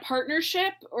you in a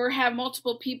partnership or have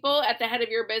multiple people at the head of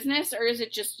your business, or is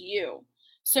it just you?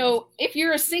 So if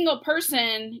you're a single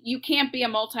person, you can't be a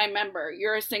multi-member.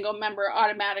 You're a single member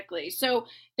automatically. So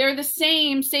they're the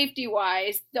same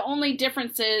safety-wise. The only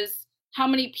difference is how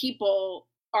many people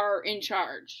are in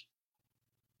charge.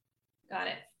 Got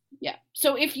it. Yeah.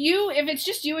 So if it's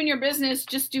just you and your business,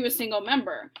 just do a single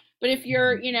member. But if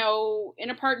you're, in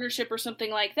a partnership or something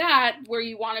like that, where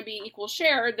you want to be equal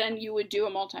share, then you would do a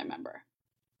multi-member.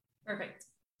 Perfect.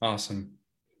 Awesome.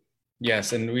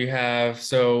 Yes. And we have,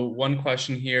 one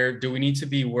question here. Do we need to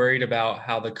be worried about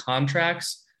how the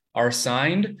contracts are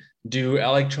signed? Do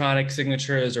electronic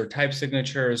signatures or type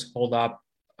signatures hold up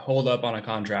on a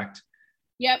contract?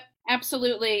 Yep,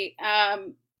 absolutely.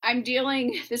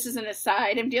 This is an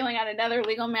aside, I'm dealing on another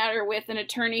legal matter with an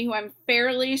attorney who I'm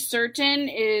fairly certain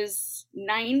is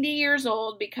 90 years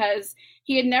old, because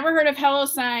he had never heard of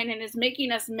HelloSign and is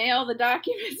making us mail the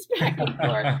documents back and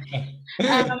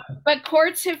forth. But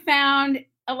courts have found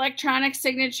electronic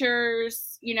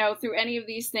signatures, through any of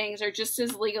these things are just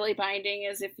as legally binding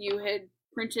as if you had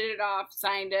printed it off,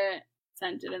 signed it,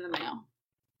 sent it in the mail.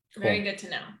 Cool. Very good to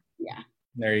know. Yeah.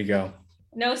 There you go.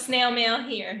 No snail mail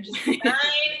here. Just sign,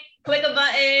 click a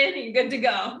button, you're good to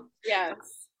go. Yes.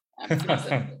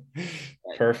 Absolutely.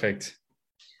 Perfect.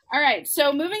 All right,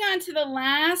 so moving on to the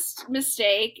last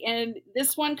mistake, and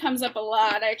this one comes up a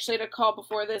lot. I actually had a call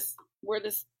before this where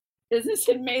this business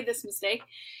had made this mistake,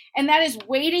 and that is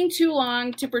waiting too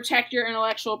long to protect your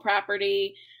intellectual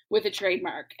property with a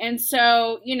trademark. And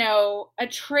so, a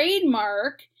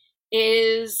trademark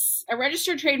is a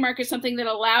registered trademark is something that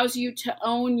allows you to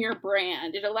own your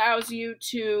brand. It allows you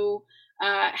to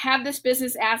have this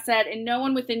business asset, and no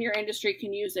one within your industry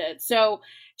can use it. So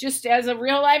just as a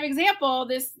real live example,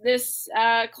 this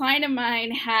client of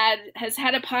mine has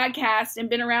had a podcast and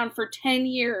been around for 10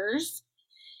 years.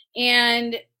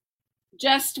 And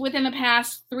just within the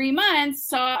past 3 months,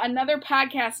 saw another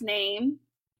podcast name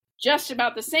just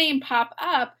about the same pop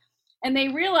up. And they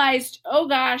realized, oh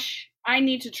gosh, I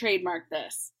need to trademark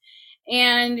this.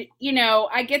 And,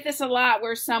 I get this a lot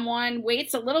where someone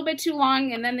waits a little bit too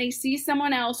long and then they see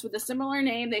someone else with a similar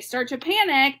name. They start to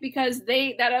panic because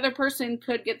that other person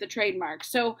could get the trademark.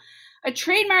 So a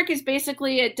trademark is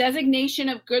basically a designation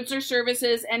of goods or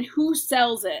services and who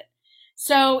sells it.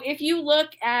 So if you look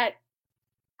at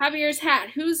Javier's hat,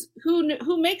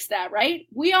 who makes that, right?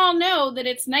 We all know that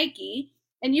it's Nike,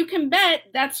 and you can bet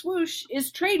that swoosh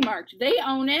is trademarked. They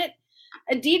own it.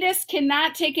 Adidas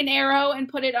cannot take an arrow and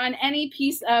put it on any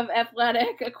piece of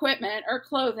athletic equipment or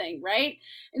clothing, right?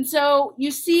 And so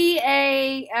you see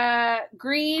a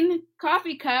green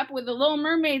coffee cup with a little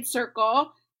mermaid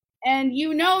circle, and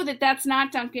you know that that's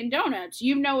not Dunkin' Donuts.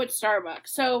 You know it's Starbucks.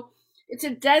 So it's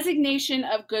a designation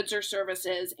of goods or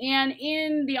services. And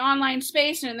in the online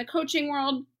space and in the coaching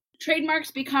world,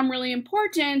 trademarks become really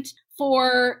important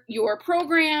for your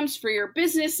programs, for your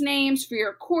business names, for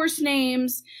your course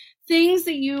names, things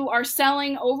that you are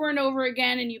selling over and over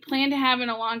again and you plan to have in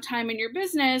a long time in your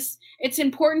business. It's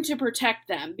important to protect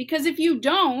them, because if you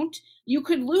don't, you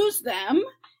could lose them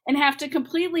and have to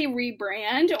completely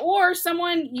rebrand, or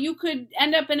you could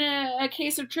end up in a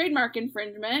case of trademark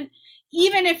infringement,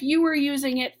 even if you were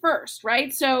using it first,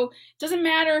 right? So it doesn't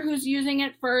matter who's using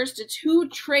it first, it's who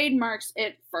trademarks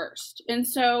it first. And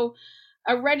so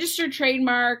a registered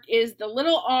trademark is the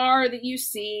little R that you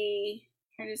see.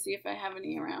 Trying to see if I have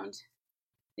any around.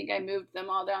 I think I moved them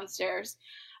all downstairs.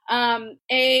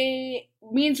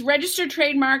 Means registered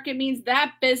trademark. It means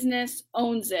that business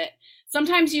owns it.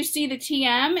 Sometimes you see the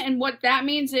TM, and what that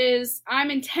means is I'm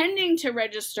intending to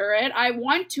register it. I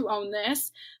want to own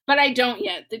this, but I don't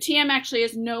yet. The TM actually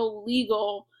has no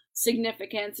legal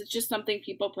significance. It's just something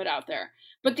people put out there.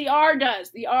 But the R does.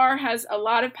 The R has a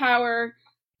lot of power.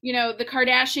 The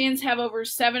Kardashians have over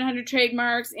 700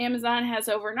 trademarks. Amazon has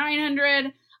over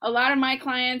 900. A lot of my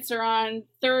clients are on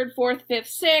 3rd, 4th,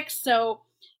 5th, 6th. So,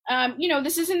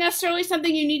 this isn't necessarily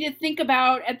something you need to think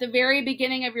about at the very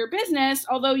beginning of your business,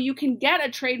 although you can get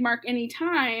a trademark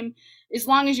anytime as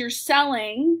long as you're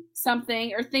selling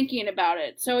something or thinking about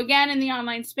it. So again, in the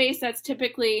online space, that's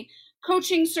typically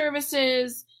coaching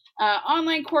services,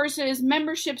 online courses,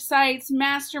 membership sites,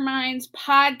 masterminds,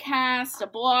 podcasts, a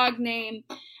blog name,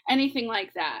 anything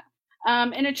like that.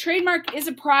 And a trademark is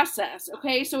a process,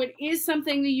 okay? So it is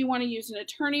something that you want to use an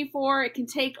attorney for. It can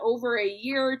take over a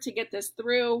year to get this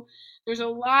through. There's a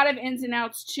lot of ins and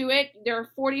outs to it. There are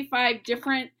 45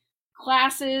 different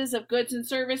classes of goods and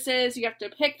services. You have to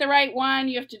pick the right one.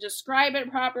 You have to describe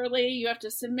it properly. You have to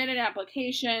submit an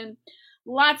application.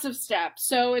 Lots of steps.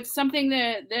 So it's something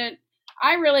that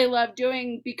I really love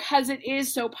doing because it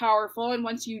is so powerful. And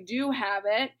once you do have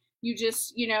it, you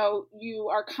just, you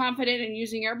are confident in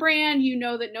using your brand. You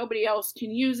know that nobody else can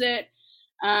use it.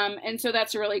 And so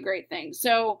that's a really great thing.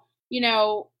 So,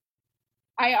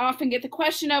 I often get the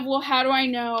question of, well, how do I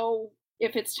know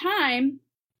if it's time?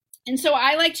 And so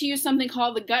I like to use something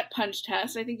called the gut punch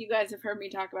test. I think you guys have heard me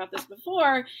talk about this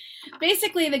before.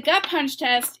 Basically, the gut punch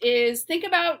test is, think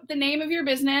about the name of your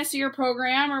business or your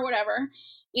program or whatever.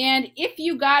 And if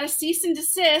you got a cease and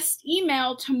desist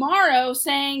email tomorrow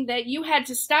saying that you had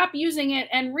to stop using it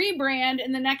and rebrand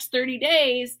in the next 30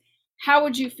 days, how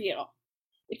would you feel?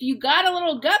 If you got a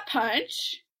little gut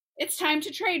punch, it's time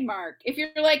to trademark. If you're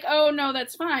like, oh, no,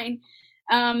 that's fine,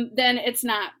 then it's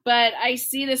not. But I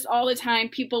see this all the time.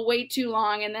 People wait too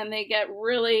long and then they get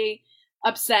really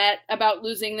upset about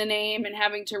losing the name and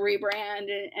having to rebrand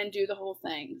and do the whole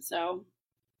thing. So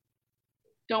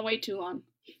don't wait too long.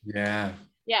 Yeah.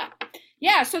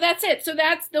 So that's it. So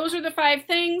those are the 5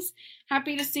 things.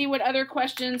 Happy to see what other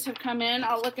questions have come in.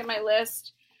 I'll look at my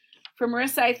list. For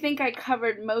Marissa, I think I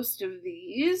covered most of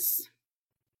these.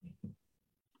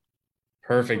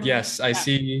 Perfect. Yes, I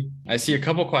see a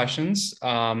couple questions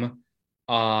on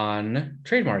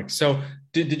trademarks. So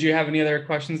Did you have any other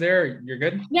questions there? You're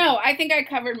good? No, I think I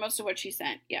covered most of what she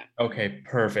sent. Yeah. Okay,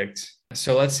 perfect.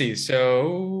 So let's see.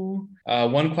 So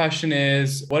one question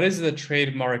is, what is the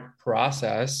trademark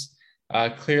process?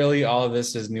 Clearly, all of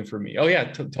this is new for me. Oh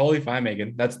yeah, totally fine,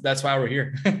 Megan. That's why we're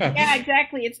here. Yeah,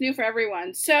 exactly. It's new for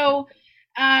everyone. So,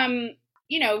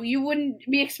 you wouldn't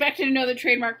be expected to know the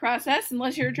trademark process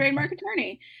unless you're a trademark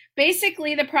attorney.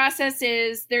 Basically, the process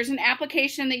is there's an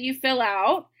application that you fill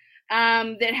out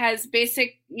that has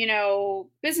basic,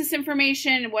 business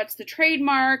information. What's the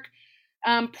trademark?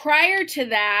 Prior to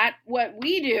that, what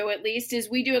we do at least is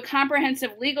we do a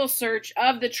comprehensive legal search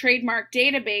of the trademark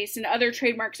database and other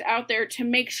trademarks out there to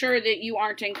make sure that you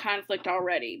aren't in conflict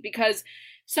already, because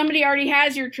somebody already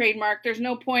has your trademark. There's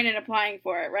no point in applying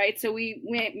for it, right? So we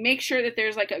make sure that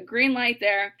there's like a green light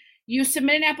there. You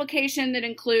submit an application that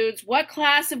includes what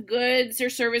class of goods or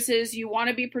services you want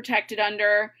to be protected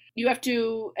under. You have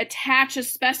to attach a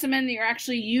specimen that you're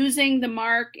actually using the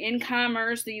mark in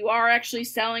commerce, that you are actually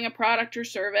selling a product or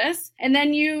service. And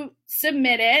then you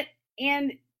submit it,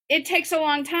 and it takes a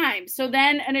long time. So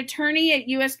then an attorney at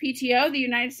USPTO, the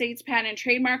United States Patent and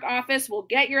Trademark Office, will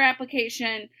get your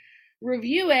application,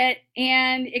 review it,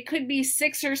 and it could be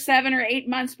 6 or 7 or 8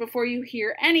 months before you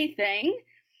hear anything.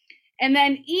 And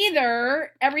then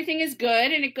either everything is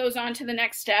good and it goes on to the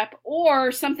next step,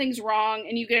 or something's wrong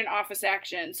and you get an office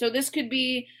action. So this could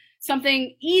be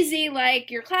something easy, like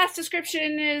your class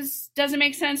description doesn't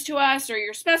make sense to us, or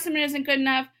your specimen isn't good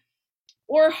enough,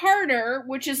 or harder,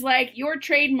 which is like your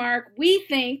trademark, we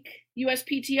think,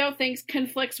 USPTO thinks,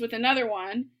 conflicts with another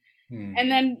one.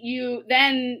 And then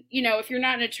if you're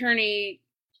not an attorney,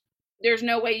 there's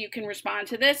no way you can respond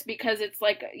to this, because it's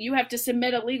like you have to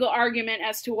submit a legal argument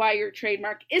as to why your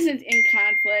trademark isn't in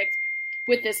conflict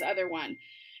with this other one.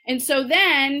 And so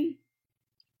then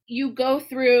you go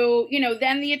through,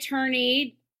 then the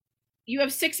attorney, you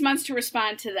have 6 months to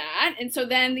respond to that. And so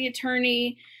then the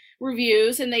attorney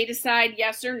reviews and they decide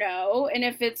yes or no. And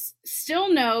if it's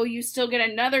still no, you still get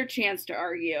another chance to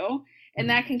argue, and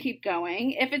that can keep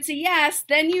going. If it's a yes,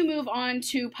 then you move on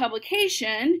to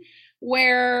publication,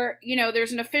 where,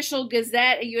 there's an official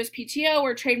gazette at USPTO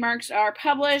where trademarks are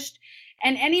published,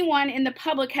 and anyone in the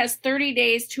public has 30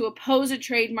 days to oppose a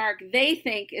trademark they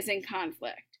think is in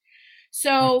conflict.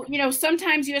 So,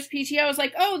 sometimes USPTO is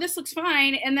like, oh, this looks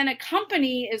fine. And then a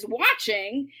company is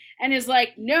watching and is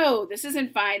like, no, this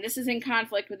isn't fine. This is in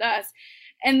conflict with us.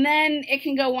 And then it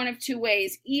can go one of two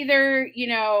ways. Either,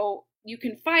 you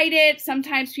can fight it.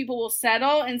 Sometimes people will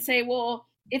settle and say, well,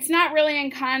 it's not really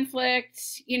in conflict,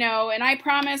 and I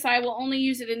promise I will only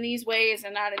use it in these ways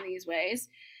and not in these ways.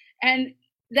 And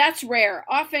that's rare.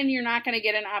 Often you're not going to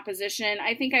get an opposition.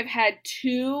 I think I've had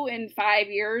 2 in 5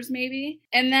 years maybe.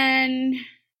 And then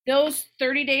those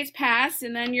 30 days pass,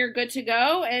 and then you're good to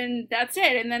go, and that's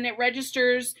it. And then it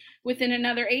registers within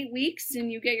another 8 weeks,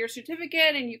 and you get your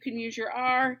certificate, and you can use your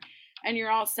R, and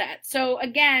you're all set. So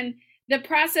again, the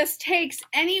process takes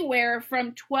anywhere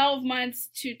from 12 months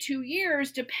to 2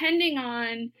 years, depending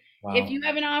on if you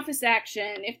have an office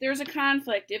action, if there's a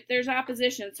conflict, if there's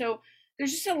opposition. So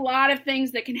there's just a lot of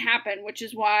things that can happen, which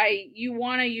is why you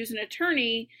want to use an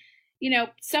attorney.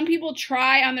 Some people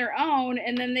try on their own,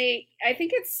 and then I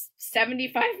think it's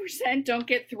 75% don't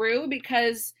get through,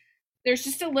 because there's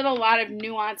just a lot of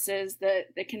nuances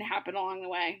that can happen along the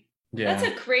way. Yeah.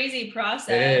 That's a crazy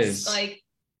process.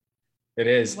 It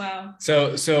is. Wow.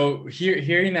 So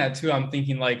hearing that too, I'm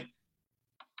thinking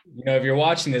if you're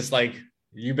watching this,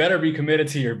 you better be committed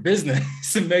to your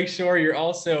business and make sure you're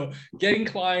also getting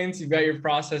clients, you've got your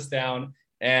process down.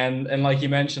 And like you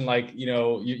mentioned,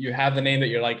 you have the name that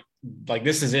you're like,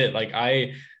 this is it.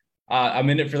 I'm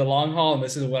in it for the long haul, and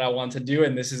this is what I want to do.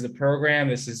 And this is the program.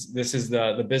 This is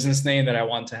the business name that I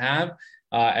want to have.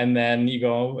 And then you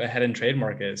go ahead and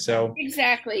trademark it. So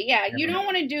exactly. Yeah. You don't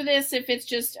want to do this if it's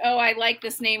just, oh, I like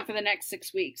this name for the next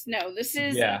 6 weeks. No, this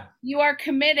is, you are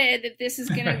committed that this is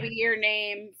going to be your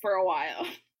name for a while.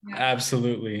 Yeah.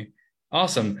 Absolutely.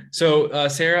 Awesome. So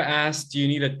Sarah asked, do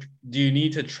you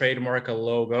need to trademark a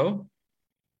logo?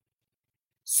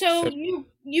 So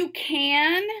you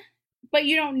can, but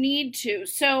you don't need to.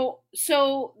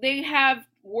 So they have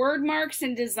word marks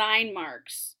and design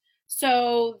marks.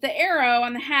 So the arrow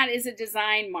on the hat is a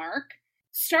design mark.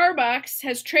 Starbucks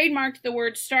has trademarked the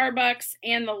word Starbucks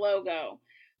and the logo.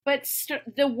 But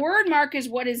the word mark is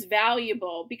what is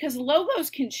valuable, because logos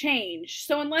can change.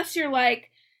 So unless you're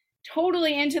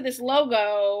totally into this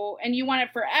logo and you want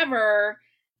it forever,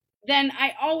 then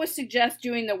I always suggest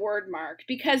doing the word mark.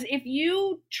 Because if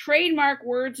you trademark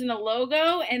words in the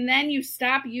logo and then you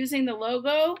stop using the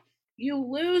logo, you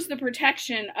lose the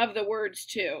protection of the words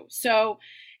too. So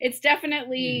it's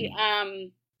definitely,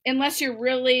 unless you're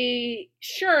really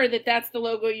sure that that's the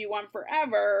logo you want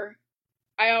forever,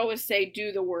 I always say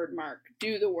do the word mark,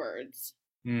 do the words.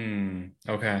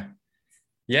 Okay.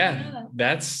 Yeah,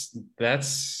 that's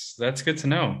good to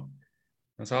know.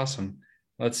 That's awesome.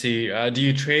 Let's see. Do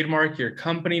you trademark your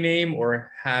company name,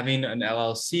 or having an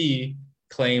LLC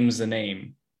claims the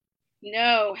name?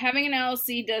 No, having an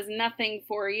LLC does nothing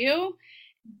for you.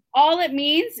 All it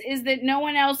means is that no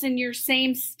one else in your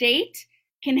same state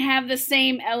can have the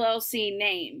same LLC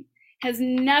name. Has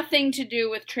nothing to do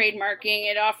with trademarking.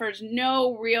 It offers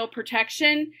no real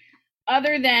protection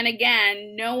other than,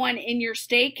 again, no one in your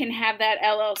state can have that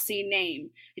LLC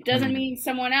name. It doesn't mean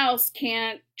someone else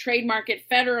can't trademark it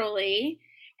federally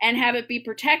and have it be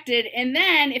protected. And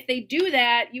then if they do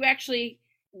that, you actually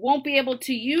won't be able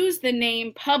to use the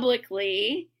name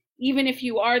publicly, even if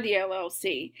you are the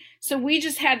LLC. So we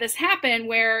just had this happen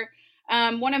where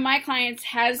one of my clients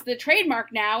has the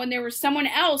trademark now, and there was someone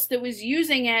else that was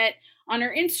using it on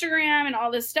her Instagram and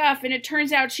all this stuff. And it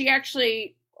turns out she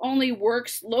actually only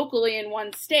works locally in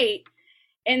one state.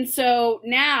 And so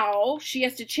now she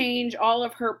has to change all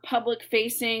of her public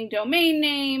facing domain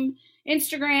name,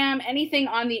 Instagram, anything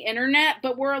on the internet,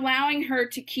 but we're allowing her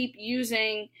to keep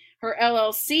using her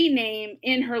LLC name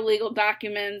in her legal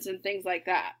documents and things like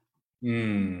that.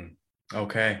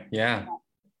 Okay. Yeah.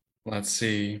 Let's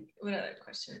see. What other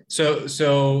question? So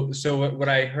what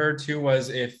I heard too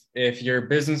was if your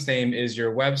business name is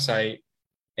your website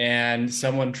and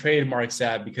someone trademarks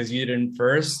that because you didn't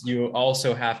first, you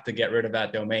also have to get rid of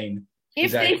that domain.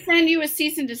 If they send you a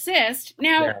cease and desist,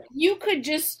 now you could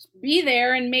just be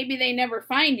there and maybe they never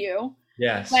find you.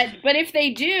 Yes. But if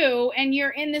they do and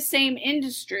you're in the same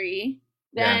industry,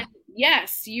 then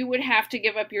yes, you would have to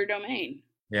give up your domain.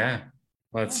 Yeah.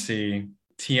 Let's see.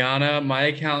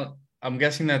 Tiana, I'm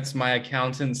guessing that's my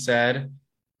accountant said,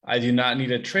 I do not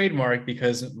need a trademark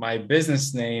because my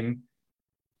business name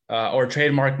or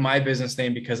trademark my business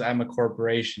name because I'm a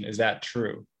corporation. Is that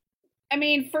true? I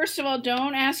mean, first of all,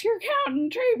 don't ask your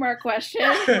accountant trademark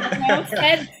questions.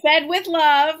 Said with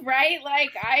love, right?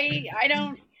 Like I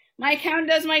don't. My accountant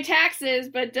does my taxes,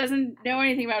 but doesn't know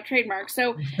anything about trademarks.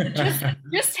 So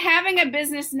just having a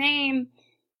business name,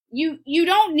 you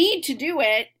don't need to do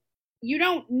it. You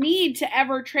don't need to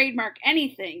ever trademark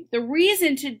anything. The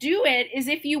reason to do it is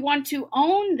if you want to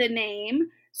own the name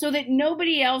so that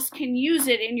nobody else can use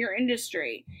it in your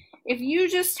industry. If you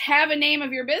just have a name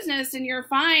of your business and you're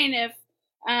fine if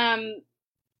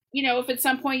if at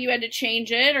some point you had to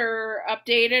change it or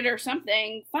update it or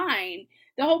something, fine.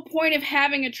 The whole point of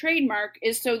having a trademark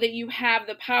is so that you have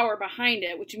the power behind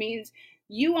it, which means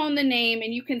you own the name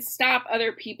and you can stop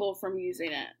other people from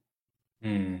using it.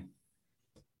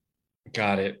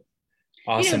 Got it.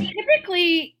 Awesome.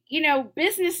 Typically,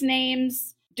 business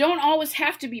names don't always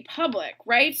have to be public,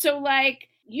 right? So like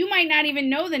you might not even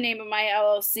know the name of my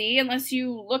LLC unless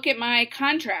you look at my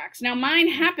contracts. Now mine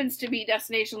happens to be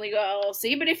Destination Legal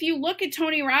LLC, but if you look at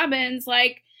Tony Robbins,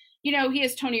 like, he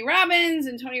has Tony Robbins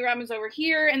and Tony Robbins over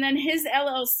here. And then his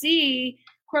LLC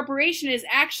corporation is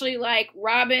actually like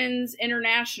Robbins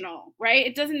International, right?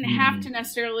 It doesn't have to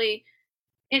necessarily,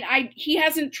 he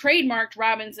hasn't trademarked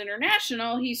Robbins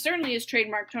International. He certainly has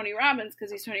trademarked Tony Robbins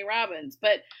because he's Tony Robbins.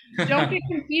 But don't get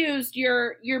confused.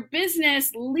 Your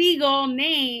business legal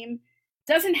name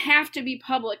doesn't have to be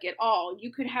public at all.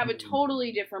 You could have a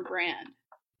totally different brand.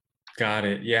 Got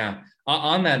it. Yeah.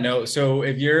 On that note, so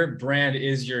if your brand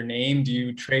is your name, do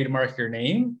you trademark your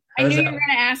name? I knew you were going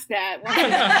to ask that.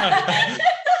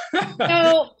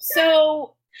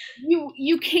 So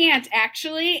you can't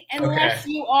actually, unless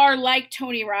you are like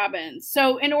Tony Robbins.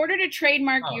 So in order to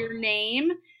trademark your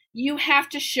name, you have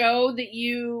to show that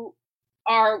you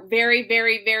are very,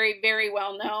 very, very, very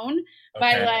well known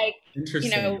by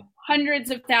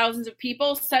hundreds of thousands of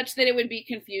people, such that it would be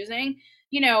confusing.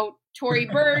 Tory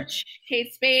Burch,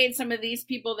 Kate Spade, some of these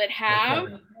people that have,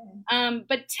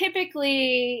 but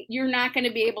typically you're not going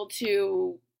to be able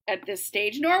to at this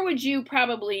stage, nor would you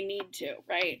probably need to,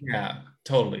 right? Yeah,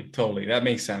 totally. That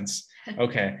makes sense.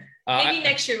 Okay. Maybe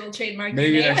next year we'll trademark your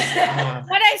name.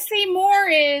 What I see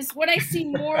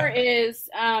more is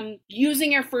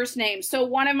using your first name. So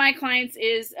one of my clients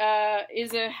is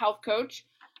a health coach.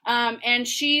 And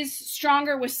she's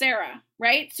Stronger with Sarah,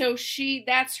 right? So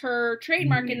that's her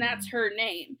trademark and that's her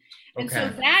name. And so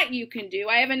that you can do.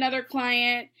 I have another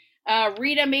client,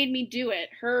 Rita Made Me Do It.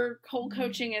 Her cold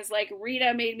coaching is like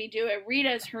Rita Made Me Do It.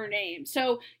 Rita's her name.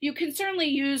 So you can certainly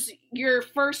use your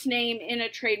first name in a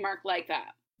trademark like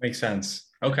that. Makes sense.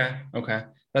 Okay.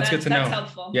 That's good to know. That's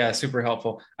helpful. Yeah, super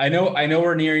helpful. I know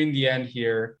we're nearing the end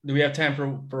here. Do we have time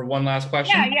for one last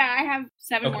question? Yeah, I have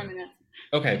 7 more minutes.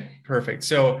 Okay, perfect.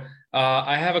 So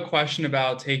I have a question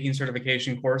about taking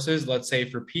certification courses, let's say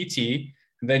for PT,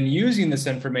 then using this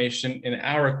information in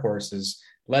our courses.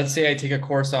 Let's say I take a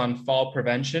course on fall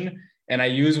prevention and I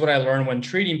use what I learned when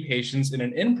treating patients in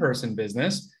an in-person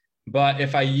business. But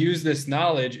if I use this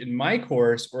knowledge in my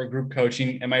course or group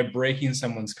coaching, am I breaking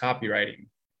someone's copywriting?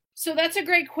 So that's a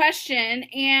great question.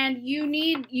 And you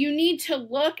need to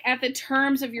look at the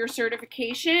terms of your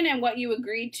certification and what you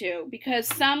agreed to, because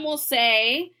some will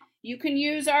say you can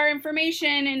use our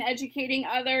information in educating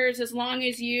others as long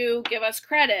as you give us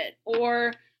credit,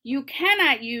 or you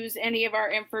cannot use any of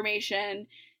our information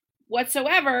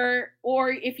whatsoever,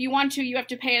 or if you want to, you have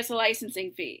to pay us a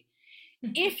licensing fee.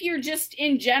 If you're just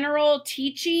in general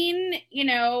teaching,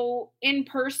 in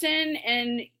person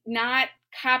and not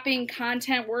copying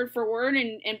content word for word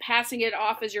and passing it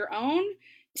off as your own,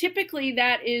 typically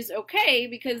that is okay,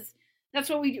 because that's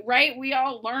what we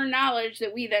all learn knowledge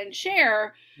that we then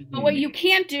share. Mm-hmm. But what you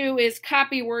can't do is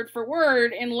copy word for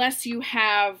word unless you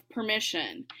have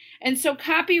permission. And so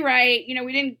copyright,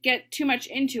 we didn't get too much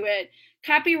into it.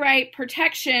 Copyright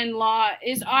protection law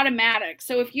is automatic.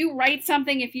 So if you write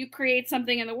something, if you create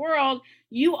something in the world,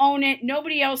 you own it.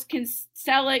 Nobody else can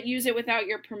sell it, use it without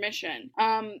your permission.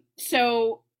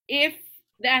 So if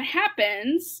that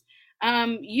happens,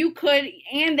 you could,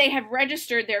 and they have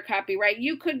registered their copyright,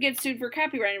 you could get sued for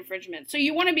copyright infringement. So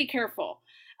you want to be careful.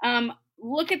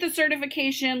 Look at the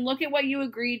certification, look at what you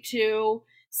agreed to,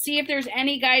 see if there's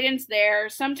any guidance there.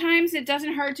 Sometimes it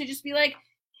doesn't hurt to just be like,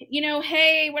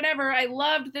 hey, whatever, I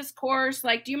loved this course.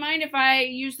 Like, do you mind if I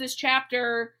use this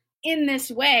chapter in this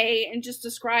way and just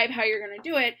describe how you're going to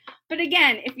do it? But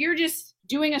again, if you're just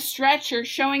doing a stretch or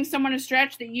showing someone a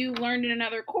stretch that you learned in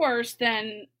another course,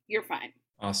 then you're fine.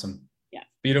 Awesome. Yeah.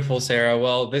 Beautiful, Sarah.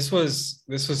 Well, this was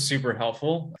super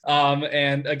helpful.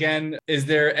 And again, is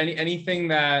there anything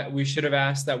that we should have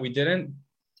asked that we didn't?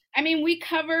 I mean, we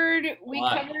covered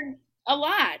a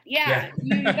lot. Yeah.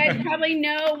 You guys probably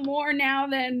know more now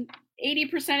than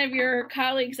 80% of your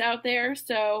colleagues out there.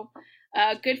 So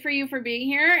good for you for being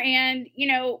here. And,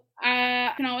 you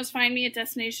can always find me at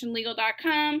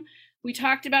destinationlegal.com. We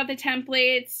talked about the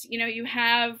templates. You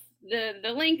have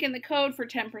the link and the code for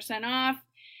 10% off.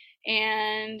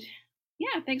 And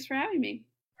yeah, thanks for having me.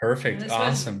 Perfect.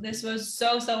 Awesome. This was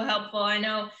so helpful. I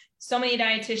know so many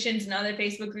dietitians and other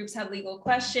Facebook groups have legal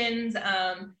questions.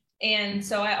 And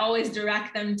so I always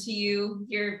direct them to you.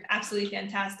 You're absolutely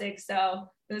fantastic. So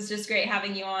it was just great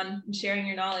having you on and sharing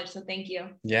your knowledge. So thank you.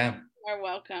 Yeah. You're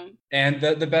welcome. And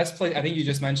the best place, I think you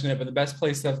just mentioned it, but the best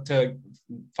place to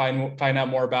find out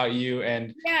more about you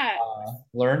and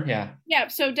learn. Yeah. Yeah.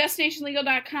 So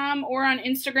destinationlegal.com or on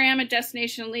Instagram at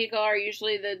destinationlegal are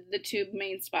usually the two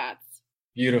main spots.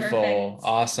 Beautiful. Perfect.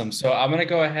 Awesome. So I'm going to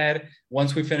go ahead.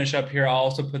 Once we finish up here, I'll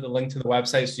also put the link to the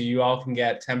website so you all can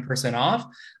get 10% off.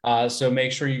 So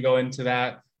make sure you go into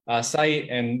that site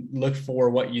and look for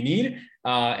what you need.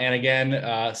 And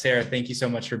again, Sarah, thank you so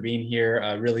much for being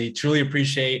here. Really, truly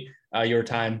appreciate your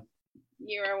time.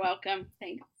 You are welcome.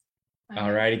 Thanks.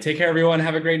 All righty. Take care, everyone.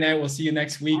 Have a great night. We'll see you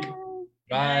next week.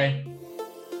 Bye.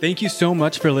 Thank you so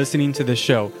much for listening to the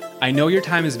show. I know your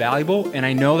time is valuable, and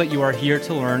I know that you are here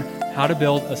to learn how to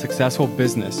build a successful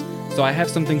business. So I have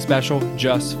something special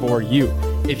just for you.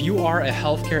 If you are a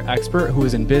healthcare expert who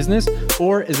is in business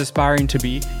or is aspiring to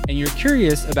be, and you're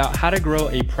curious about how to grow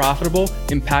a profitable,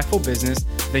 impactful business,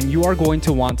 then you are going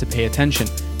to want to pay attention.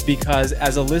 Because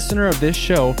as a listener of this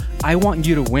show, I want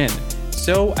you to win.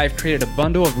 So I've created a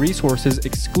bundle of resources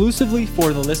exclusively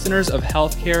for the listeners of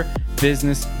Healthcare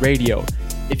Business Radio.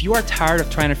 If you are tired of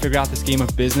trying to figure out this game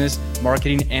of business,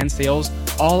 marketing, and sales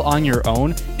all on your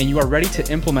own, and you are ready to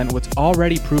implement what's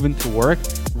already proven to work,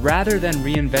 rather than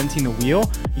reinventing the wheel,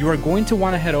 you are going to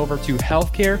want to head over to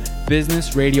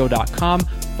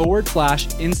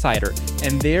healthcarebusinessradio.com/insider.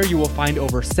 And there you will find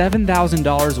over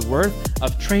 $7,000 worth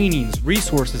of trainings,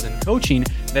 resources, and coaching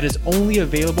that is only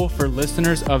available for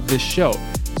listeners of this show.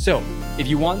 So if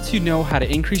you want to know how to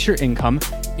increase your income,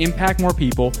 impact more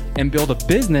people, and build a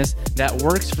business that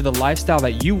works for the lifestyle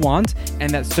that you want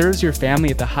and that serves your family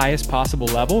at the highest possible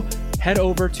level, head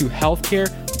over to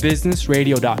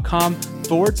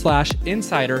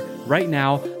healthcarebusinessradio.com/insider right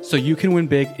now so you can win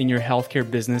big in your healthcare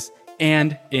business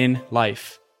and in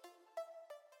life.